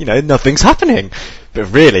can't, nothing's happening. But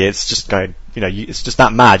really, it's just going, it's just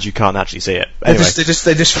that mad you can't actually see it. Anyway.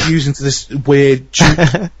 They're just fused into this weird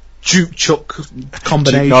Duke Chuck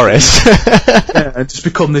combination. Duke Norris. It's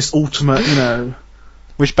become this ultimate,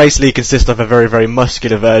 Which basically consists of a very, very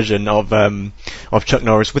muscular version of Chuck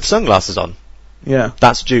Norris with sunglasses on. Yeah.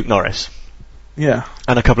 That's Duke Norris. Yeah.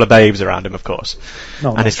 And a couple of babes around him, of course.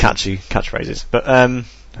 And his catchphrases. But,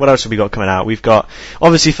 what else have we got coming out? We've got,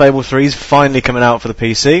 obviously, Fable 3 is finally coming out for the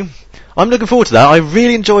PC. I'm looking forward to that. I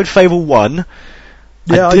really enjoyed Fable 1.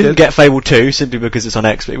 Yeah, I didn't get Fable 2 simply because it was an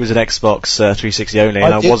Xbox 360 only,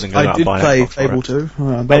 and I wasn't going to buy an Xbox. I did play Fable 2.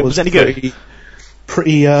 That was any good?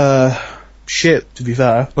 Pretty shit, to be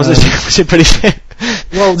fair. Was it pretty shit?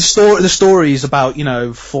 Well, the story is about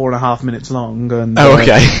 4.5 minutes long. And,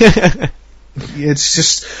 okay.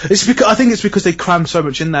 It's because I think it's because they crammed so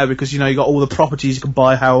much in there, because you got all the properties, you can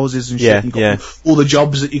buy houses and shit, you got all the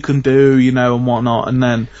jobs that you can do, and whatnot, and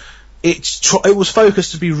then it was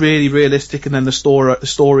focused to be really realistic, and then the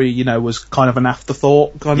story was kind of an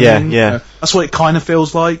afterthought kind of thing. That's what it kind of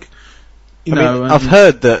feels like. I've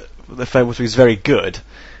heard that the Fable 3 is very good.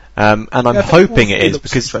 And I'm hoping it is,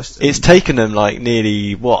 because it's taken them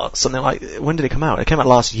nearly when did it come out? It came out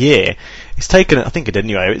last year. It's taken, I think it did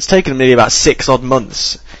anyway, it's taken them nearly about 6 odd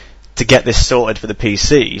months to get this sorted for the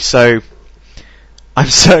PC, so I'm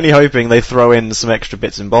certainly hoping they throw in some extra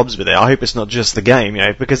bits and bobs with it. I hope it's not just the game,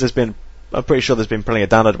 because I'm pretty sure there's been plenty of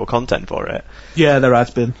downloadable content for it. Yeah, there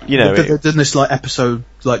has been. They've done this episode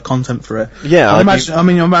content for it. Yeah, I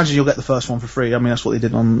imagine you'll get the first one for free. That's what they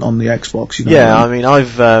did on the Xbox. Yeah,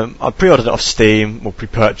 I've pre-ordered it off Steam, or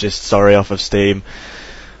pre-purchased, off of Steam.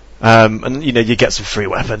 And you get some free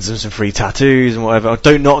weapons and some free tattoos and whatever.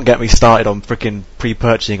 Don't not get me started on freaking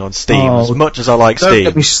pre-purchasing on Steam. As much as I like Steam, don't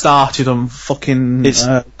get me started on fucking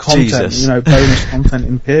content. Jesus. Bonus content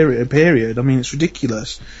in period. It's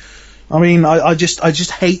ridiculous. I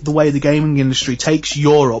just hate the way the gaming industry takes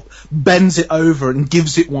Europe, bends it over, and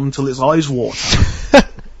gives it one till its eyes water.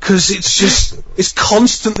 Because it's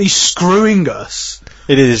constantly screwing us.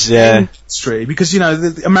 It is, yeah. Industry, because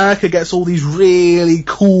America gets all these really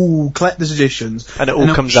cool collector's editions, and it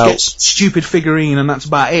all comes out stupid figurine, and that's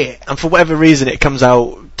about it. And for whatever reason, it comes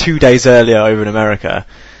out 2 days earlier over in America.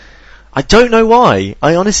 I don't know why.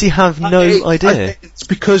 I honestly have no idea. It's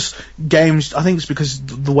because games. I think it's because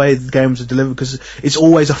the way the games are delivered. Because it's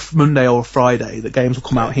always a Monday or a Friday that games will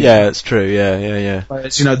come out here. Yeah, it's true. Yeah.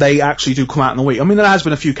 Whereas, they actually do come out in the week. There has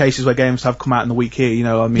been a few cases where games have come out in the week here.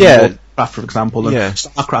 Warcraft, for example, and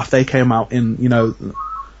Starcraft. They came out in.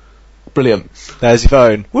 Brilliant. There's your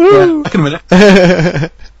phone. Woo! Yeah, back in a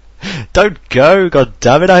minute. Don't go. God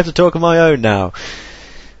damn it! I have to talk on my own now.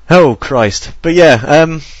 Oh Christ! But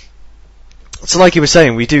yeah. So like you were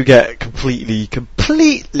saying, we do get completely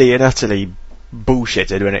and utterly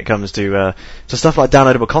bullshitted when it comes to stuff like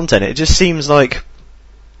downloadable content. It just seems like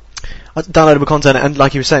downloadable content, and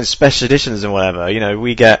like you were saying, special editions and whatever.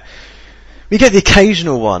 We get the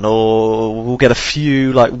occasional one, or we'll get a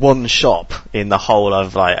few, one shop in the whole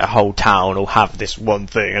of a whole town will have this one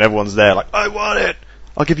thing, and everyone's there I want it.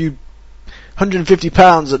 I'll give you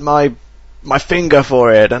 £150 at my finger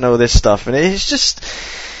for it, and all this stuff, and it just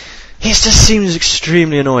seems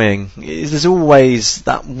extremely annoying. There's always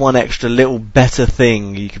that one extra little better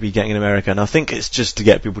thing you could be getting in America, and I think it's just to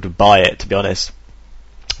get people to buy it, to be honest.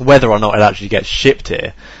 Whether or not it actually gets shipped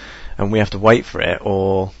here, and we have to wait for it,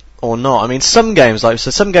 or not. Some games,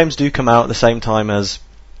 some games do come out at the same time as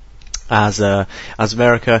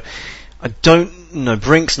America. I don't know,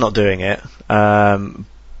 Brink's not doing it,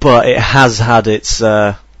 but it has had its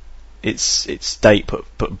date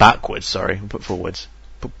put backwards, put forwards.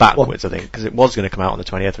 Put backwards, I think, because it was going to come out on the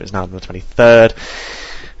 20th, but it's now on the 23rd.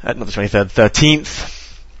 Not the 23rd,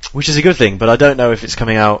 13th, which is a good thing, but I don't know if it's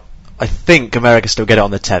coming out. I think America still get it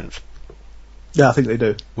on the 10th. Yeah, I think they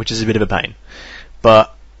do. Which is a bit of a pain.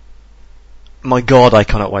 But, my god, I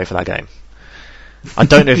cannot wait for that game. I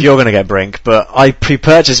don't know if you're going to get Brink, but I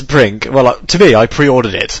pre-purchased Brink. Well, to me, I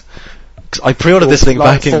pre-ordered it. I pre-ordered this thing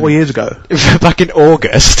back in 4 years ago. Back in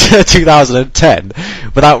August 2010,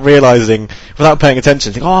 without paying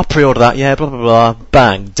attention. Think, I'll pre-order that, yeah, blah blah blah,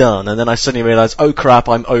 bang, done. And then I suddenly realised, oh crap,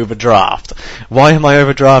 I'm overdraft. Why am I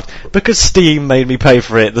overdraft? Because Steam made me pay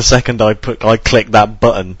for it the second I clicked that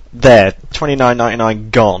button. There,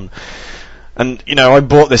 $29.99 gone. And I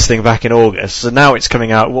bought this thing back in August, so now it's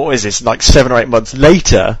coming out. What is this? 7 or 8 months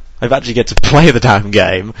later, I've actually get to play the damn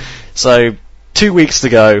game. So 2 weeks to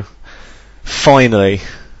go. Finally,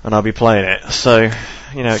 and I'll be playing it. So,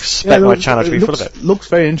 expect my channel to be full of it. Looks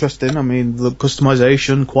very interesting. The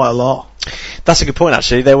customization, quite a lot. That's a good point,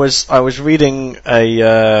 actually. I was reading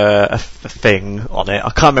a thing on it. I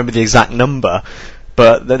can't remember the exact number,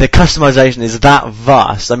 but the customization is that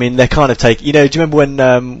vast. They're kind of taking. Do you remember when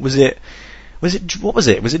what was it?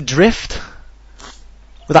 Was it Drift?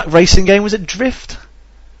 With that racing game, was it Drift?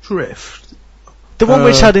 Drift. The one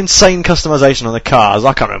which had insane customization on the cars,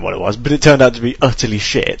 I can't remember what it was, but it turned out to be utterly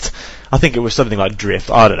shit. I think it was something like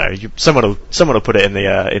Drift. I don't know. Someone will put it in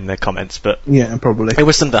the comments, but yeah, probably it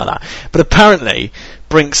was something like that. But apparently,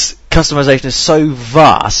 Brink's customization is so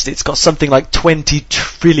vast; it's got something like 20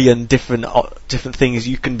 trillion different things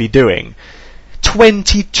you can be doing.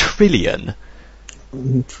 20 trillion.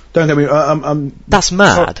 Don't get me. That's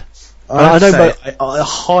mad. I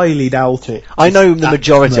highly doubt it. I know the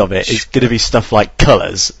majority of it is going to be stuff like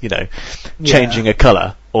colours, changing a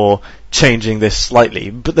colour or changing this slightly.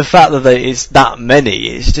 But the fact that it's that many,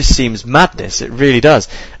 it just seems madness. It really does.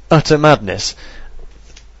 Utter madness.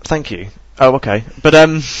 Thank you. Oh, okay. But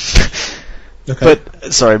Okay.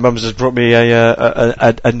 But sorry, Mum's just brought me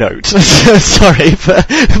a note. Sorry,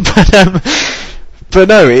 but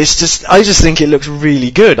no, it's just I just think it looks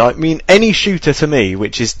really good. I mean, any shooter to me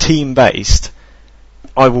which is team based,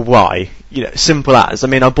 I will buy. Simple as. I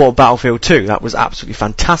mean, I bought Battlefield 2. That was absolutely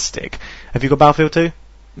fantastic. Have you got Battlefield 2?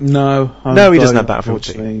 No. No, he doesn't have Battlefield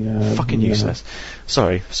 2. Fucking useless.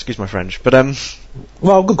 Sorry, excuse my French, but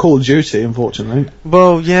well, I've got Call of Duty, unfortunately.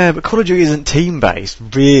 Well, yeah, but Call of Duty isn't team-based,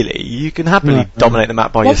 really. You can happily dominate the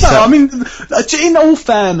map by yourself. No, I mean, in all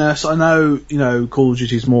fairness, I know, Call of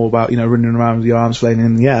Duty is more about, running around with your arms flailing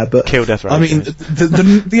in the air, but... Kill death I mean,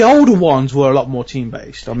 the older ones were a lot more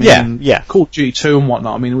team-based. I mean, yeah. Call of Duty 2 and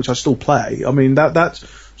whatnot, I mean, which I still play, I mean, that's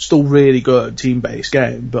still really good team-based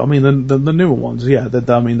game, but I mean, the newer ones,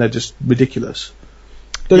 they're just ridiculous.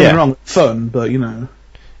 Don't get me wrong, fun, but,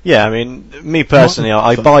 Yeah, I mean, me personally,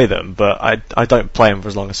 I buy them, but I don't play them for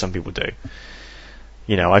as long as some people do.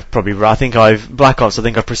 Black Ops, I think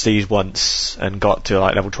I've prestiged once and got to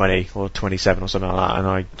like level 20 or 27 or something like that,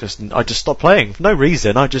 and I just stopped playing. For no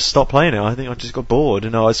reason, I just stopped playing it. I think I just got bored,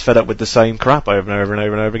 and I was fed up with the same crap over and over and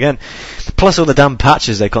over and over again. Plus all the damn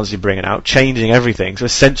patches they're constantly bringing out, changing everything, so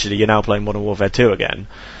essentially you're now playing Modern Warfare 2 again.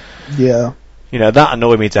 Yeah. That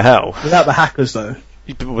annoyed me to hell. Without the hackers, though.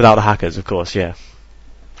 Without the hackers, of course, yeah.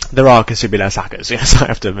 There are considerably less hackers, yes, I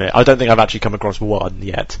have to admit. I don't think I've actually come across one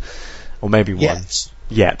yet. Or maybe one.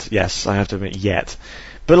 Yet, yes, I have to admit, yet.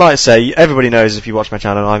 But like I say, everybody knows if you watch my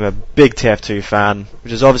channel, I'm a big TF2 fan,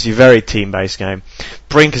 which is obviously a very team-based game.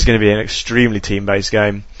 Brink is going to be an extremely team-based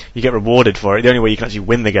game. You get rewarded for it. The only way you can actually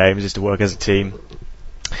win the game is to work as a team.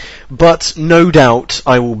 But no doubt,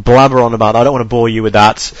 I will blabber on about that. I don't want to bore you with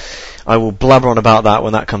that. I will blabber on about that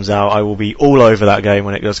when that comes out. I will be all over that game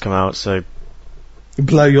when it does come out, so...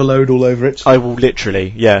 Blow your load all over it. I will literally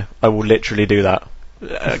do that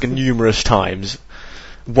numerous times,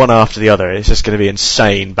 one after the other. It's just going to be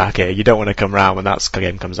insane back here. You don't want to come round when that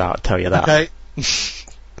game comes out, I'll tell you that. Okay.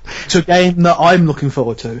 It's a game that I'm looking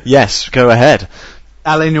forward to. Yes, go ahead.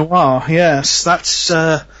 L.A. Noire, yes, that's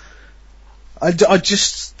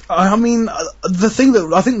I mean,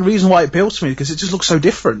 the reason why it appeals to me is because it just looks so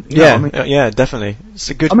different. Yeah, definitely. It's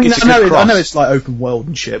a good. I mean, I know it's like open world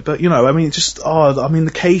and shit, but I mean,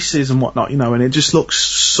 the cases and whatnot, and it just looks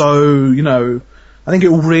so, I think it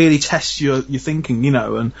will really test your thinking,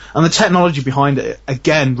 and the technology behind it.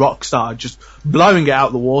 Again, Rockstar just blowing it out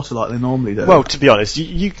of the water like they normally do. Well, to be honest,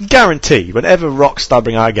 you can guarantee whenever Rockstar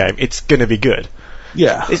bring out a game, it's going to be good.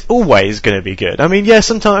 Yeah. It's always going to be good. I mean,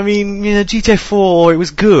 sometimes, GTA 4, it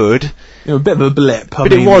was good. A bit of a blip.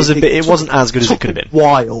 But it wasn't as good as it could have been. It took a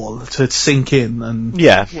while to sink in, and...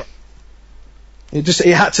 Yeah.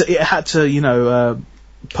 It had to,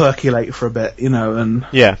 percolate for a bit, and...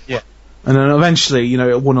 Yeah. And then eventually,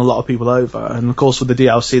 it won a lot of people over, and of course with the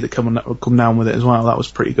DLC that come down with it as well, that was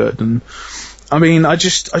pretty good, and... I mean, I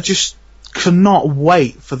just cannot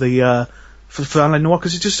wait for the, for L.A. Noire,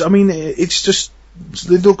 because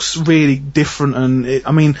it looks really different, and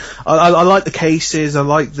I like the cases. I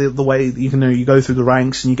like the way that you go through the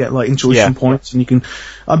ranks and you get like intuition points, and you can.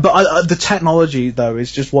 But the technology though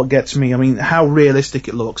is just what gets me. I mean, how realistic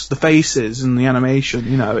it looks, the faces and the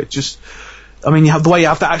animation. It just. I mean, you have the way you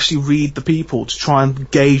have to actually read the people to try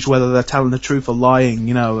and gauge whether they're telling the truth or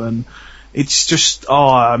lying. And it's just.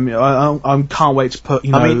 I can't wait to put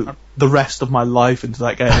the rest of my life into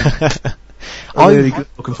that game. I'm really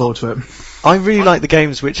looking forward to it. I really like the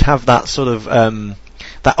games which have that sort of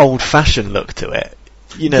that old-fashioned look to it.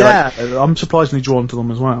 I'm surprisingly drawn to them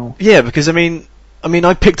as well. Yeah, because I mean,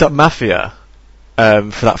 I picked up Mafia for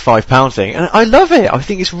that £5 thing, and I love it. I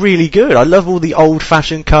think it's really good. I love all the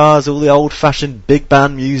old-fashioned cars, all the old-fashioned big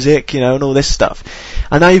band music, and all this stuff.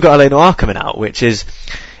 And now you've got L.A. Noire coming out, which is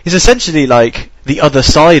essentially like the other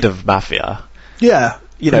side of Mafia. Yeah.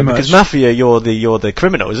 Because Mafia, you're the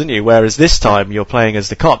criminal, isn't you? Whereas this time you're playing as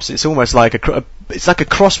the cops. It's almost like a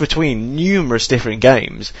cross between numerous different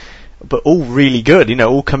games, but all really good.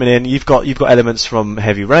 All coming in. You've got elements from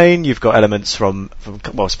Heavy Rain. You've got elements from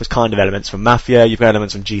I suppose kind of elements from Mafia. You've got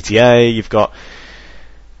elements from GTA. You've got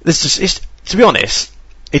to be honest,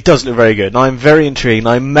 it does look very good, and I'm very intrigued.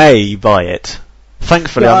 And I may buy it.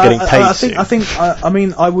 Thankfully, I'm getting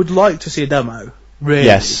paid. I would like to see a demo. Really?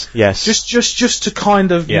 Yes. Just to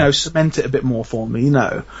kind of, cement it a bit more for me,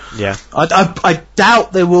 Yeah. I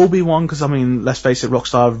doubt there will be one, because, let's face it,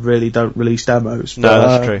 Rockstar really don't release demos. No,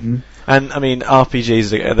 that's true. And I mean, RPGs,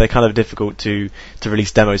 they're kind of difficult to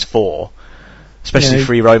release demos for, especially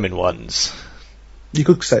free roaming ones. You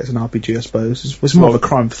could say it's an RPG, I suppose. It's more of a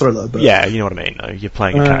crime thriller, but yeah, you know what I mean. Though. You're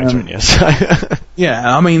playing a character, in you. So.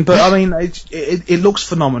 Yeah, I mean, it looks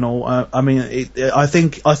phenomenal. I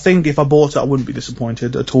think if I bought it, I wouldn't be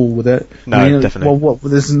disappointed at all with it. No, definitely. Well,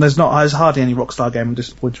 there's hardly any Rockstar game I'm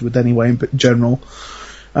disappointed with anyway, in general.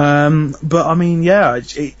 But I mean, yeah,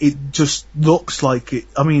 it just looks like it.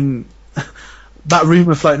 I mean, that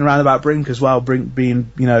rumor floating around about Brink as well, Brink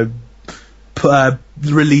being,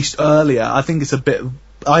 released earlier. I think it's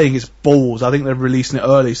balls. I think they're releasing it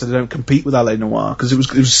early so they don't compete with LA Noire, because it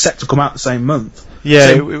was set to come out the same month.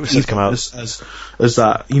 Yeah, it was set to come out as that.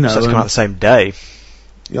 Set to come out the same day.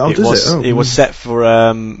 Yeah, it was set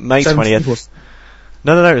for May 20th.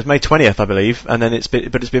 No, it was May 20th, I believe, and then it's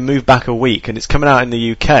been moved back a week, and it's coming out in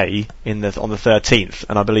the UK on the 13th,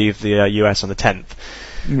 and I believe the US on the 10th.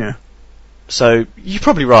 Yeah. So you're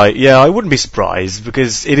probably right. Yeah, I wouldn't be surprised,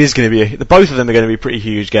 because it is going to be both of them are going to be pretty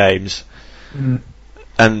huge games. Mm.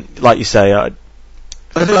 And like you say, I do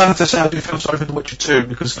have to say I do feel sorry for The Witcher 2,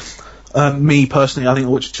 because me personally, I think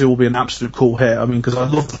The Witcher 2 will be an absolute cool hit. I mean, because I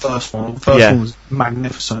love the first one. The first one was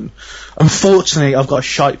magnificent. Unfortunately, I've got a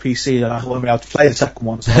shite PC and I won't be able to play the second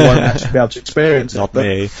one, so I won't actually be able to experience Not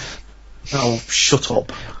me. Oh, shut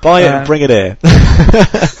up. Buy it and bring it here. I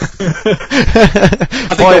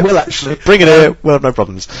think I will, actually. Bring it here, we'll have no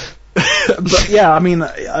problems. But yeah, I mean,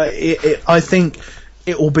 I think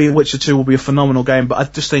Witcher 2 will be a phenomenal game, but I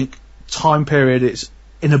just think time period it's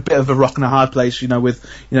in a bit of a rock and a hard place, with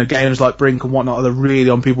games like Brink and whatnot that are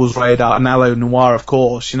really on people's radar, and LA Noire, of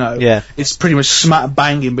course, it's pretty much smack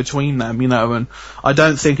bang in between them, and I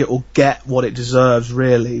don't think it will get what it deserves,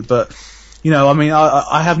 really, but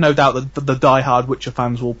I have no doubt that the die-hard Witcher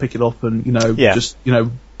fans will pick it up and just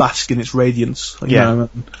bask in its radiance,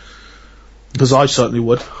 because I certainly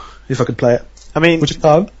would if I could play it. I mean, which you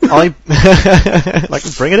can't. Bring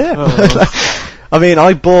it in. I mean,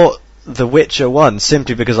 I bought The Witcher 1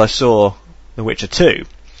 simply because I saw The Witcher 2,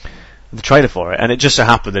 the trailer for it, and it just so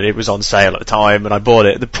happened that it was on sale at the time, and I bought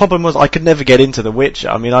it. The problem was I could never get into The Witcher.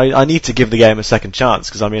 I mean, I need to give the game a second chance,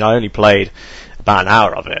 because I only played about an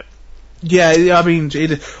hour of it. Yeah, I mean,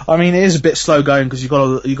 it is a bit slow going, because you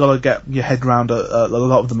got to get your head around a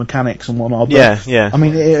lot of the mechanics and whatnot. But, yeah. I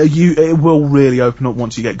mean, it will really open up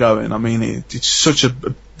once you get going. I mean, it's such a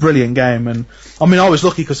brilliant game, and I mean, I was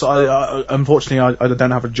lucky because unfortunately I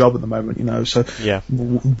don't have a job at the moment, so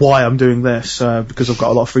why I'm doing this because I've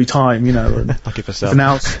got a lot of free time, and lucky for yourself.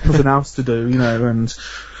 nothing else to do, and.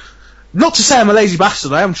 Not to say I'm a lazy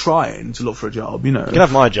bastard, I am trying to look for a job, You can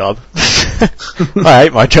have my job. I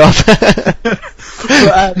hate my job. But,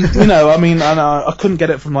 I mean, and I couldn't get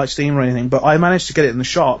it from Steam or anything, but I managed to get it in the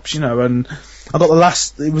shops, and I got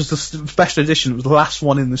it was the special edition, it was the last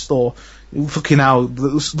one in the store. Fucking hell,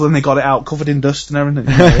 when they got it out, covered in dust and everything,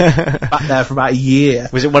 back there for about a year.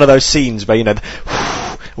 Was it one of those scenes where,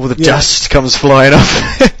 all the dust comes flying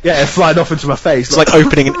off? Yeah, flying off into my face. It's like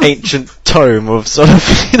opening an ancient tome of sort of,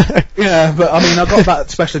 Yeah, but I mean, I got that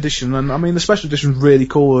special edition, and I mean, the special edition's really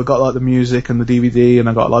cool. I got the music and the DVD, and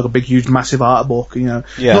I got a big, huge, massive art book. Not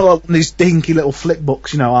like one of these dinky little flick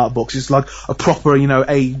books, art books. It's like a proper,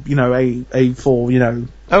 A4,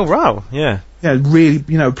 Oh wow, yeah. Yeah, really,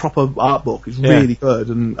 proper art book. It's really good,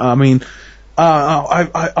 and I mean.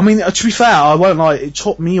 I mean, to be fair, I won't lie. It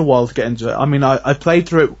took me a while to get into it. I mean, I played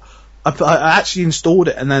through it. I actually installed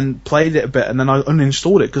it and then played it a bit, and then I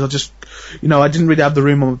uninstalled it because I just, I didn't really have the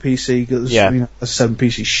room on my PC because, as I said, my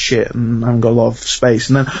PC's shit and I haven't got a lot of space.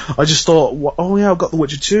 And then I just thought, I've got The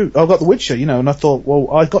Witcher 2. I've got The Witcher, and I thought,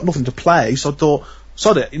 well, I've got nothing to play, so I thought,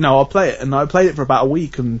 sod it, I'll play it. And I played it for about a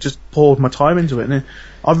week and just poured my time into it. And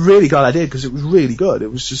I'm really glad I did because it was really good.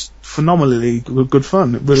 It was just phenomenally good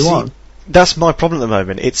fun. It really was. That's my problem at the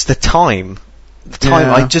moment. It's the time.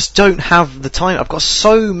 I just don't have the time. I've got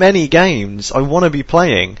so many games I want to be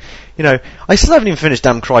playing. I still haven't even finished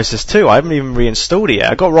damn Crysis 2. I haven't even reinstalled it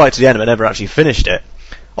yet. I got right to the end but never actually finished it.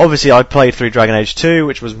 Obviously I played through Dragon Age 2,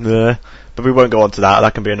 which was meh, but we won't go on to that.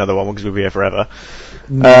 That can be another one because we'll be here forever.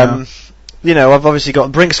 Yeah. I've obviously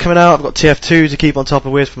got Brink's coming out. I've got TF2 to keep on top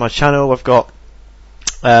of with for my channel. I've got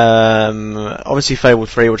obviously Fable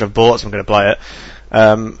 3, which I've bought, so I'm going to play it.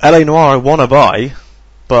 LA Noire I want to buy,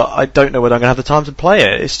 but I don't know whether I'm going to have the time to play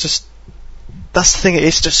it. It's just, that's the thing,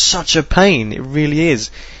 it's just such a pain, it really is.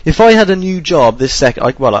 If I had a new job this second,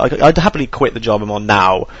 I'd happily quit the job I'm on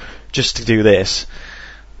now, just to do this,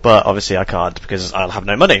 but obviously I can't, because I'll have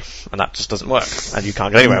no money, and that just doesn't work, and you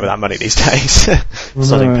can't get anywhere without money these days,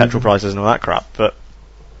 starting petrol prices and all that crap, but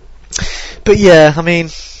yeah, I mean,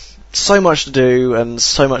 so much to do, and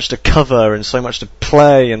so much to cover, and so much to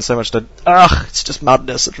play, and so much to... it's just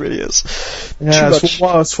madness, it really is. Yeah, that's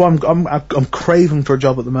why I'm craving for a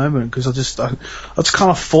job at the moment, because I just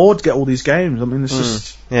can't afford to get all these games. I mean, it's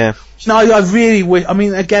just... Yeah. No, I really wish... I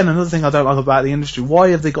mean, again, another thing I don't like about the industry, why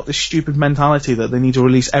have they got this stupid mentality that they need to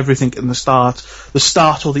release everything in the start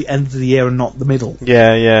or the end of the year and not the middle?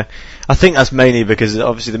 Yeah. I think that's mainly because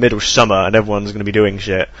obviously the middle's summer and everyone's going to be doing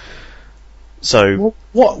shit. So... Well,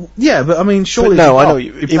 what? Yeah, but I mean, surely... No, I know,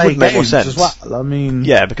 it would make more sense. As well. I mean...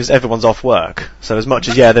 Yeah, because everyone's off work. So as much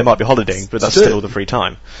as, they might be holidaying, but that's still all the free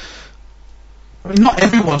time. I mean, not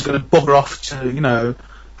everyone's going to bugger off to,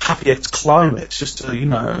 happier climates just to,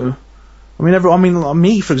 I mean,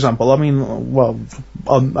 me, for example,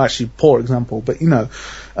 I'm actually a poor example, but,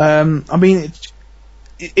 I mean,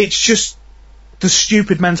 it's just the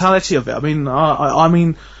stupid mentality of it. I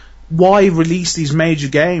mean, why release these major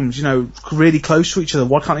games, really close to each other?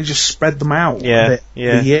 Why can't they just spread them out a bit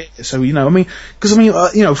a year? So, because,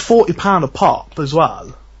 £40 a pop as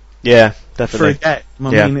well. Yeah, definitely. For a game.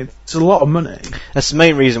 I mean, it's a lot of money. That's the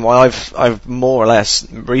main reason why I've more or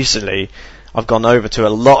less recently I've gone over to a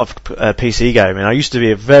lot of PC gaming. I used to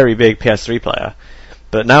be a very big PS3 player,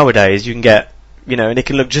 but nowadays you can get, and it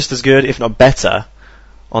can look just as good, if not better,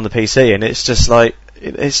 on the PC, and it's just like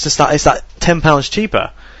it's that £10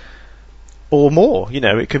 cheaper or more.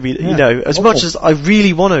 It could be as much as I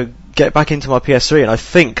really want to get back into my PS3, and I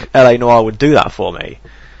think LA Noire would do that for me.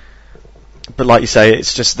 But like you say,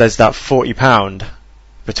 it's just there's that £40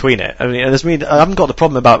 between it. I mean, I haven't got the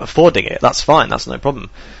problem about affording it. That's fine. That's no problem.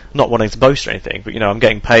 I'm not wanting to boast or anything, but I'm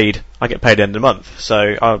getting paid. I get paid at the end of the month,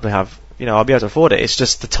 so I'll be able to afford it. It's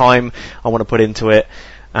just the time I want to put into it,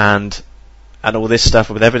 and all this stuff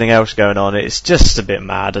with everything else going on. It's just a bit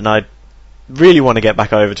mad, and I really want to get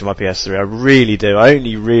back over to my PS3. I really do. I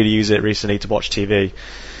only really use it recently to watch TV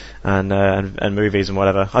and movies and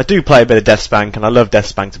whatever. I do play a bit of Deathspank, and I love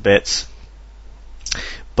Deathspank to bits.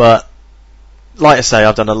 But, like I say,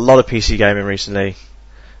 I've done a lot of PC gaming recently.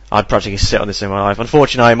 I'd practically sit on this in my life.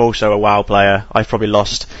 Unfortunately, I'm also a WoW player. I've probably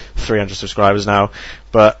lost 300 subscribers now,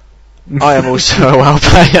 but I am also a WoW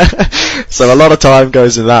player. So a lot of time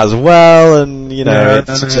goes in that as well, and,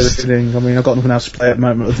 it's just... I mean, I've got nothing else to play at the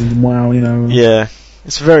moment other than WoW, Yeah,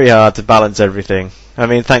 it's very hard to balance everything. I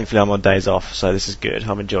mean, thankfully I'm on days off, so this is good.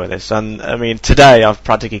 I'm enjoying this. And, I mean, today I've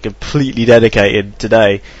practically completely dedicated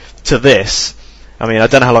today to this. I mean, I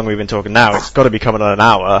don't know how long we've been talking now. It's got to be coming on an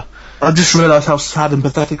hour. I just realised how sad and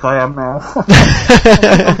pathetic I am now.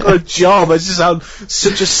 I've got a job. I just sound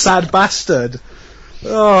such a sad bastard.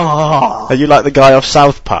 Oh. Are you like the guy off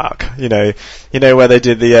South Park? You know where they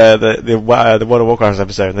did the World of Warcraft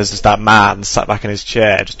episode, and there's just that man sat back in his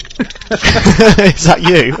chair. Just is that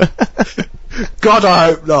you? God,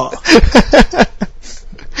 I hope not.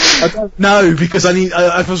 I don't know, because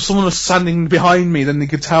if someone was standing behind me, then they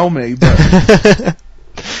could tell me. But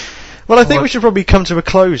well, I think we should probably come to a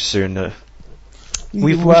close soon.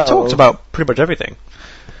 We've talked about pretty much everything.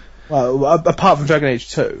 Well, apart from Dragon Age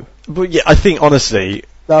 2. But yeah, I think honestly,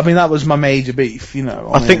 I mean, that was my major beef.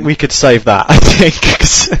 I think we could save that. I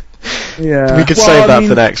think. Yeah. We could save that for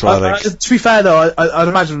the next one. I think. To be fair, though, I'd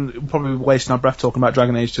imagine we're probably wasting our breath talking about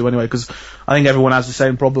Dragon Age 2 anyway, because I think everyone has the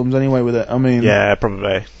same problems anyway with it. I mean, yeah,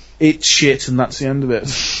 probably. It's shit, and that's the end of it.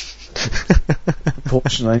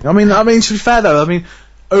 Unfortunately, I mean, to be fair though,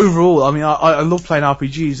 overall, I love playing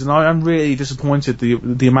RPGs, and I am really disappointed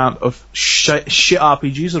the amount of shit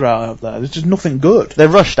RPGs that are out there. There's just nothing good. They're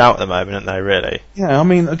rushed out at the moment, aren't they? Really?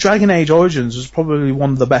 Yeah, Dragon Age Origins was probably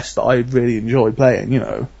one of the best that I really enjoyed playing.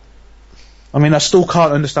 I still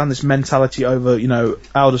can't understand this mentality over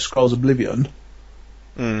Elder Scrolls Oblivion.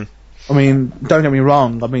 Don't get me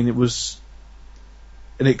wrong. It was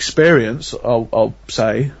an experience. I'll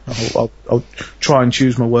say. I'll try and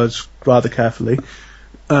choose my words rather carefully.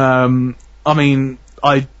 I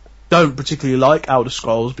don't particularly like Elder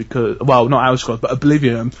Scrolls not Elder Scrolls, but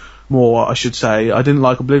Oblivion more, I should say. I didn't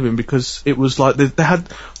like Oblivion because it was like they had.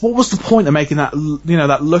 What was the point of making that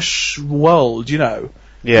that lush world?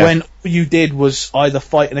 Yeah. When all you did was either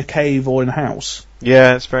fight in a cave or in a house.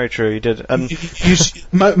 Yeah, it's very true. You did.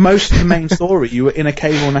 Most of the main story, you were in a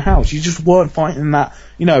cave or in a house. You just weren't fighting that.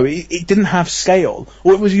 It didn't have scale.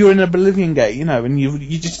 Or it was you were in a Oblivion Gate, and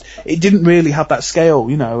it didn't really have that scale,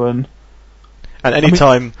 and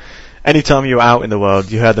anytime you were out in the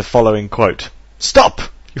world, you heard the following quote: "Stop!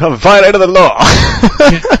 You have violated the law."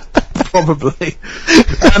 Probably.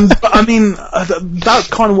 But that's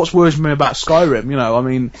kind of what worries me about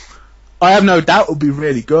Skyrim. I have no doubt it'll be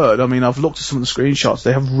really good. I've looked at some of the screenshots.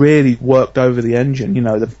 They have really worked over the engine.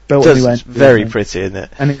 They've built a new engine. It's very pretty, isn't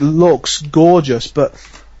it? And it looks gorgeous. But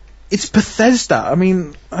it's Bethesda. I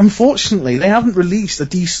mean, unfortunately, they haven't released a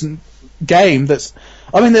decent game that's...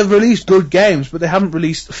 I mean, they've released good games, but they haven't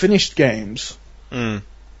released finished games. Mm.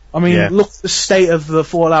 I mean, look at the state of the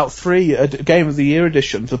Fallout 3 Game of the Year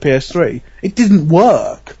edition for PS3. It didn't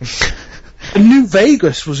work. And New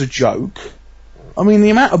Vegas was a joke. I mean, the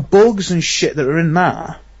amount of bugs and shit that are in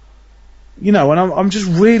that... You know, and I'm just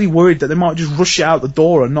really worried that they might just rush it out the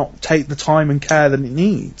door and not take the time and care that it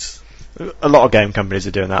needs. A lot of game companies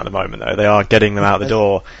are doing that at the moment, though. They are getting them out the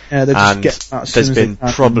door. Yeah, they just get that as soon there's as been they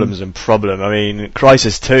can. problems and problems. I mean,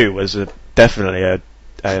 Crysis 2 was definitely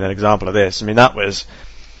an example of this. I mean, that was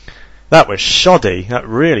shoddy. That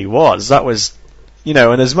really was. That was, you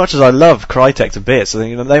know, and as much as I love Crytek to bits, I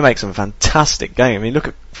think they make some fantastic games. I mean, look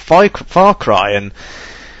at Far Cry and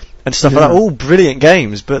stuff like that, all brilliant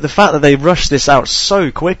games, but the fact that they rushed this out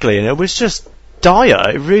so quickly, and it was just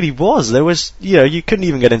dire, it really was. There was, you know, you couldn't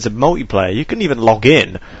even get into multiplayer, you couldn't even log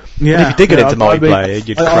in. Yeah, and if you did get into multiplayer,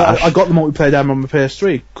 you'd crash. I got the multiplayer down on my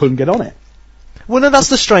PS3, couldn't get on it. Well, no, that's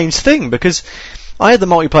the strange thing, because I had the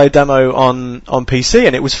multiplayer demo on PC,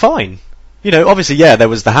 and it was fine. You know, obviously, yeah, there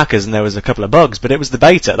was the hackers and there was a couple of bugs, but it was the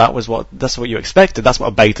beta. That's what you expected. That's what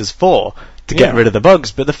a beta's for, to get rid of the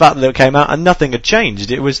bugs. But the fact that it came out and nothing had changed,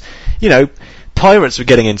 it was, you know, pirates were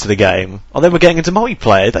getting into the game, or they were getting into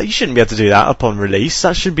multiplayer. You shouldn't be able to do that upon release.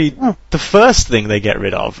 That should be the first thing they get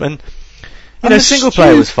rid of. And you know, single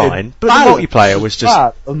player was fine, but the multiplayer was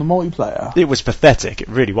just on the multiplayer. It was pathetic. It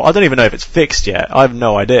really was. I don't even know if it's fixed yet. I have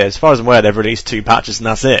no idea. As far as I'm aware, they've released 2 patches and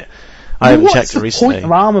that's it. I haven't checked it recently. What's the point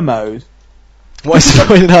of armor mode? What is the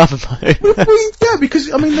point in armor mode? Yeah,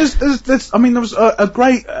 because I mean, there was a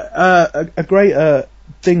great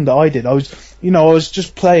thing that I did. I was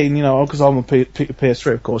just playing, you know, because I'm a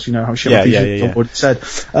PS3, of course, you know how shit my PC already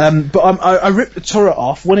said. But I ripped the turret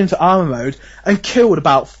off, went into armor mode, and killed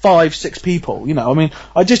about 5-6 people. You know, I mean,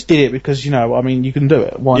 I just did it because, you know, I mean, you can do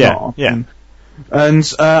it. Why not? Yeah.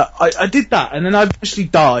 And I did that, and then I eventually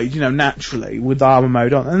died, you know, naturally with armor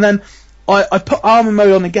mode on, and then I put armor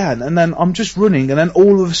mode on again, and then I'm just running, and then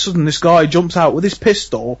all of a sudden this guy jumps out with his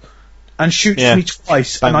pistol and shoots me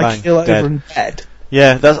twice, bang, and I bang, kill over and dead.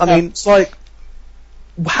 Yeah, I mean, it's like,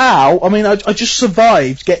 how? I mean, I just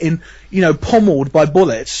survived getting, you know, pummeled by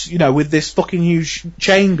bullets, you know, with this fucking huge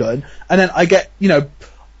chain gun, and then I get, you know,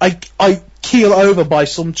 I keel over by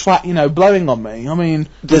some twat, you know, blowing on me. I mean,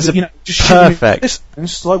 there's just perfect.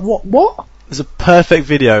 It's like, what? There's a perfect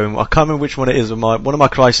video, and I can't remember which one it is, one of my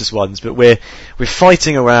Crysis ones, but we're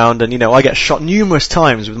fighting around, and you know, I get shot numerous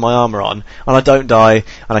times with my armor on, and I don't die,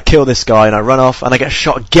 and I kill this guy, and I run off, and I get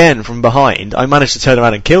shot again from behind. I manage to turn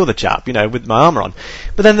around and kill the chap, you know, with my armor on.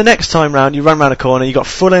 But then the next time round, you run around a corner, you got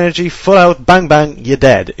full energy, full health, bang bang, you're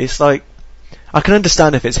dead. It's like, I can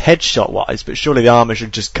understand if it's headshot wise, but surely the armor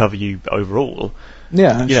should just cover you overall.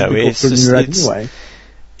 Yeah, you know, it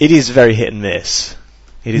is very hit and miss.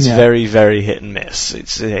 It is very, very hit and miss.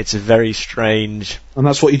 It's a very strange... And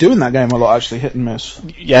that's what you do in that game a lot, actually, hit and miss.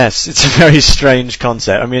 Yes, it's a very strange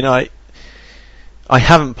concept. I mean, I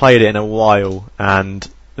haven't played it in a while, and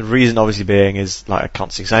the reason obviously being is, like, I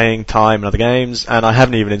can't see saying, time and other games, and I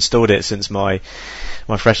haven't even installed it since my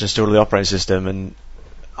fresh install of the operating system, and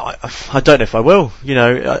I don't know if I will. You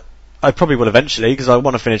know, I probably will eventually, because I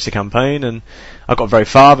want to finish the campaign, and I've got very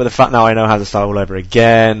far, but the fact now I know how to start all over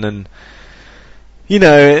again, and... You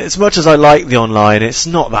know, as much as I like the online, it's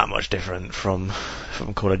not that much different from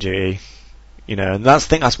Call of Duty. You know, and I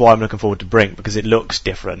think that's why I'm looking forward to Brink, because it looks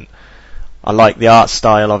different. I like the art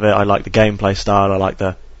style of it, I like the gameplay style, I like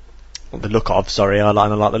the look of, I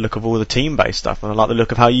like the look of all the team-based stuff, and I like the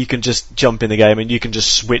look of how you can just jump in the game and you can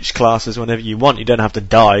just switch classes whenever you want. You don't have to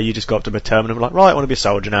die, you just go up to a terminal and be like, right, I want to be a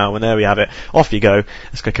soldier now, and there we have it. Off you go,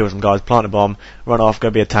 let's go kill some guys, plant a bomb, run off, go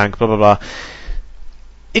be a tank, blah blah blah.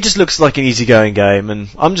 It just looks like an easygoing game, and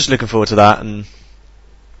I'm just looking forward to that, and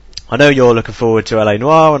I know you're looking forward to LA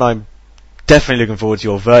Noire, and I'm definitely looking forward to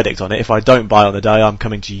your verdict on it. If I don't buy on the day, I'm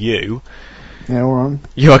coming to you. Yeah, all right.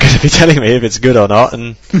 You are going to be telling me if it's good or not,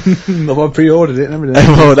 and I've pre-ordered it and everything.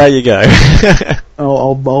 Well, there you go.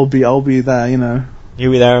 I'll be there, you know.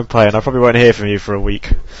 You'll be there and playing. I probably won't hear from you for a week.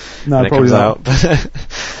 No, when probably it comes not. Out.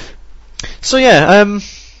 So yeah,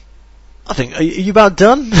 I think, are you about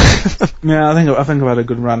done? Yeah, I think I've had a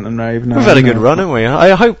good rant and rave now. We've had a good run, haven't we?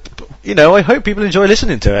 I hope people enjoy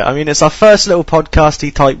listening to it. I mean, it's our first little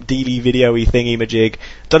podcasty type DD video-y thingy majig.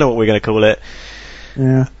 Don't know what we're going to call it.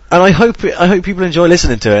 Yeah. And I hope people enjoy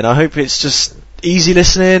listening to it, and I hope it's just easy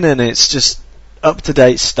listening, and it's just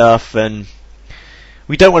up-to-date stuff, and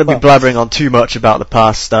we don't want to be blabbering on too much about the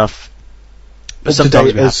past stuff, but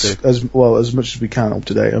sometimes we have to. As much as we can up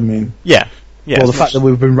to date, I mean. Yeah. Yeah, well, the fact that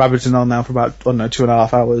we've been rabbiting on now for about, I don't know,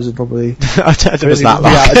 2.5 hours is probably I don't think it's really that be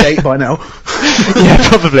out of long. date by now. Yeah,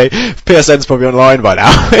 probably. PSN's probably online by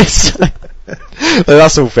now.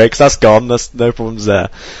 That's all fixed. That's gone. That's no problems there.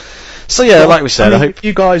 So yeah, Well, like we said, I hope if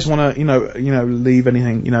you guys want to, leave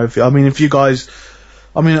anything, if you guys,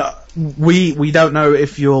 we don't know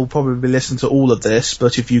if you'll probably listen to all of this,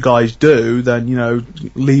 but if you guys do, then,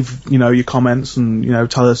 leave, your comments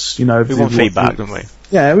and, tell us, we want feedback, don't we?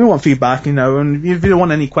 Yeah, we want feedback, and if you don't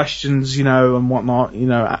want any questions, and whatnot,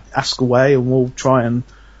 ask away and we'll try and...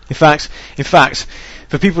 In fact,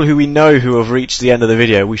 for people who we know who have reached the end of the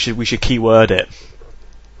video, we should keyword it.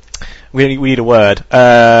 We need a word.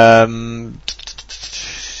 I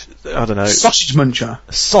don't know. Sausage muncher.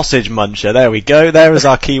 Sausage muncher. There we go. There is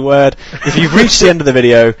our keyword. If you've reached the end of the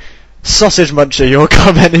video, sausage muncher your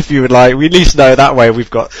comment if you would like. We at least know that way we've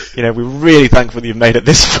got, we're really thankful that you've made it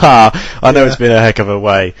this far. I know it's been a heck of a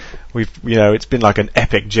way. It's been like an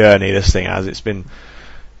epic journey, this thing has. It's been,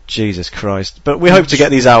 Jesus Christ. But we hope to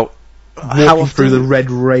get these out. Walking through the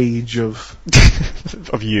red rage of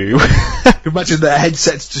of you. Imagine their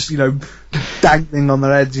headsets just, dangling on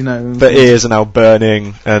their heads, Their ears are now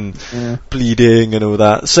burning and bleeding and all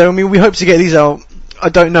that. So, we hope to get these out, I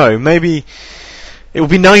don't know, maybe it would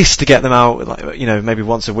be nice to get them out, maybe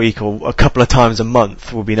once a week or a couple of times a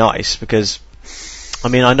month would be nice, because, I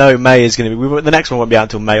know May is going to be, the next one won't be out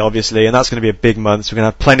until May, obviously, and that's going to be a big month, so we're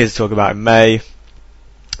going to have plenty to talk about in May.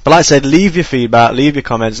 But like I said, leave your feedback, leave your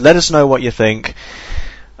comments, let us know what you think.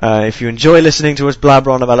 If you enjoy listening to us blabber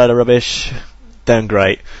on about a load of rubbish, then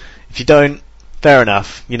great. If you don't, fair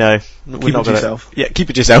enough. We're not it to yourself. Yeah, keep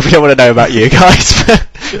it to yourself. We don't want to know about you guys.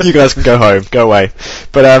 You guys can go home, go away.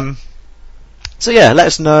 But so yeah, let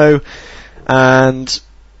us know, and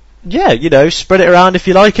yeah, spread it around if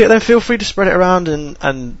you like it. Then feel free to spread it around, and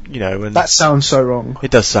that sounds so wrong.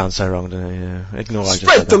 It does sound so wrong, doesn't it? Yeah. Ignore.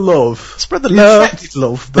 Spread the love. Spread the love. Infected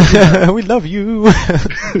love. But, we love you.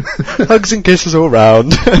 Hugs and kisses all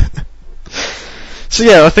round. So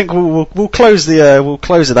yeah, I think we'll close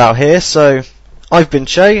it out here. So I've been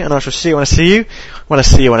Che, and I shall see you when I see you. When I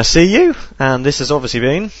see you, when I see you. And this has obviously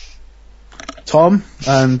been Tom,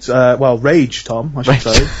 and Rage Tom, I should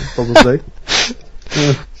say, probably.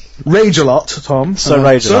 Rage a lot, Tom.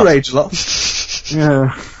 Rage a lot.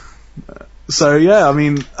 Yeah. So yeah,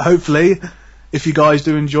 hopefully, if you guys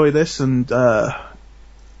do enjoy this, and yeah,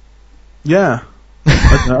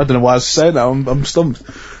 I don't know why I was saying that. I'm stumped.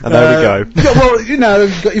 And there we go. Yeah, well,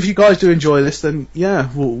 if you guys do enjoy this, then yeah,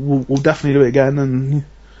 we'll definitely do it again, and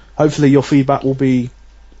hopefully your feedback will be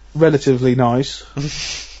relatively nice.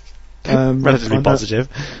 Relatively positive.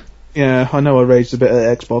 Yeah, I know I raged a bit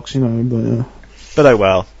at Xbox, but oh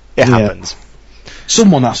well. It happens.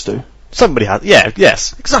 Someone has to. Somebody has. Yeah,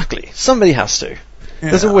 yes, exactly. Somebody has to. Yeah.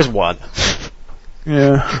 There's always one.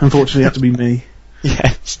 Yeah, unfortunately, it had to be me.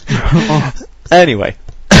 Yes. Anyway,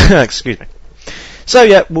 excuse me. So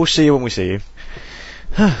yeah, we'll see you when we see you.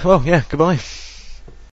 Well, yeah, goodbye.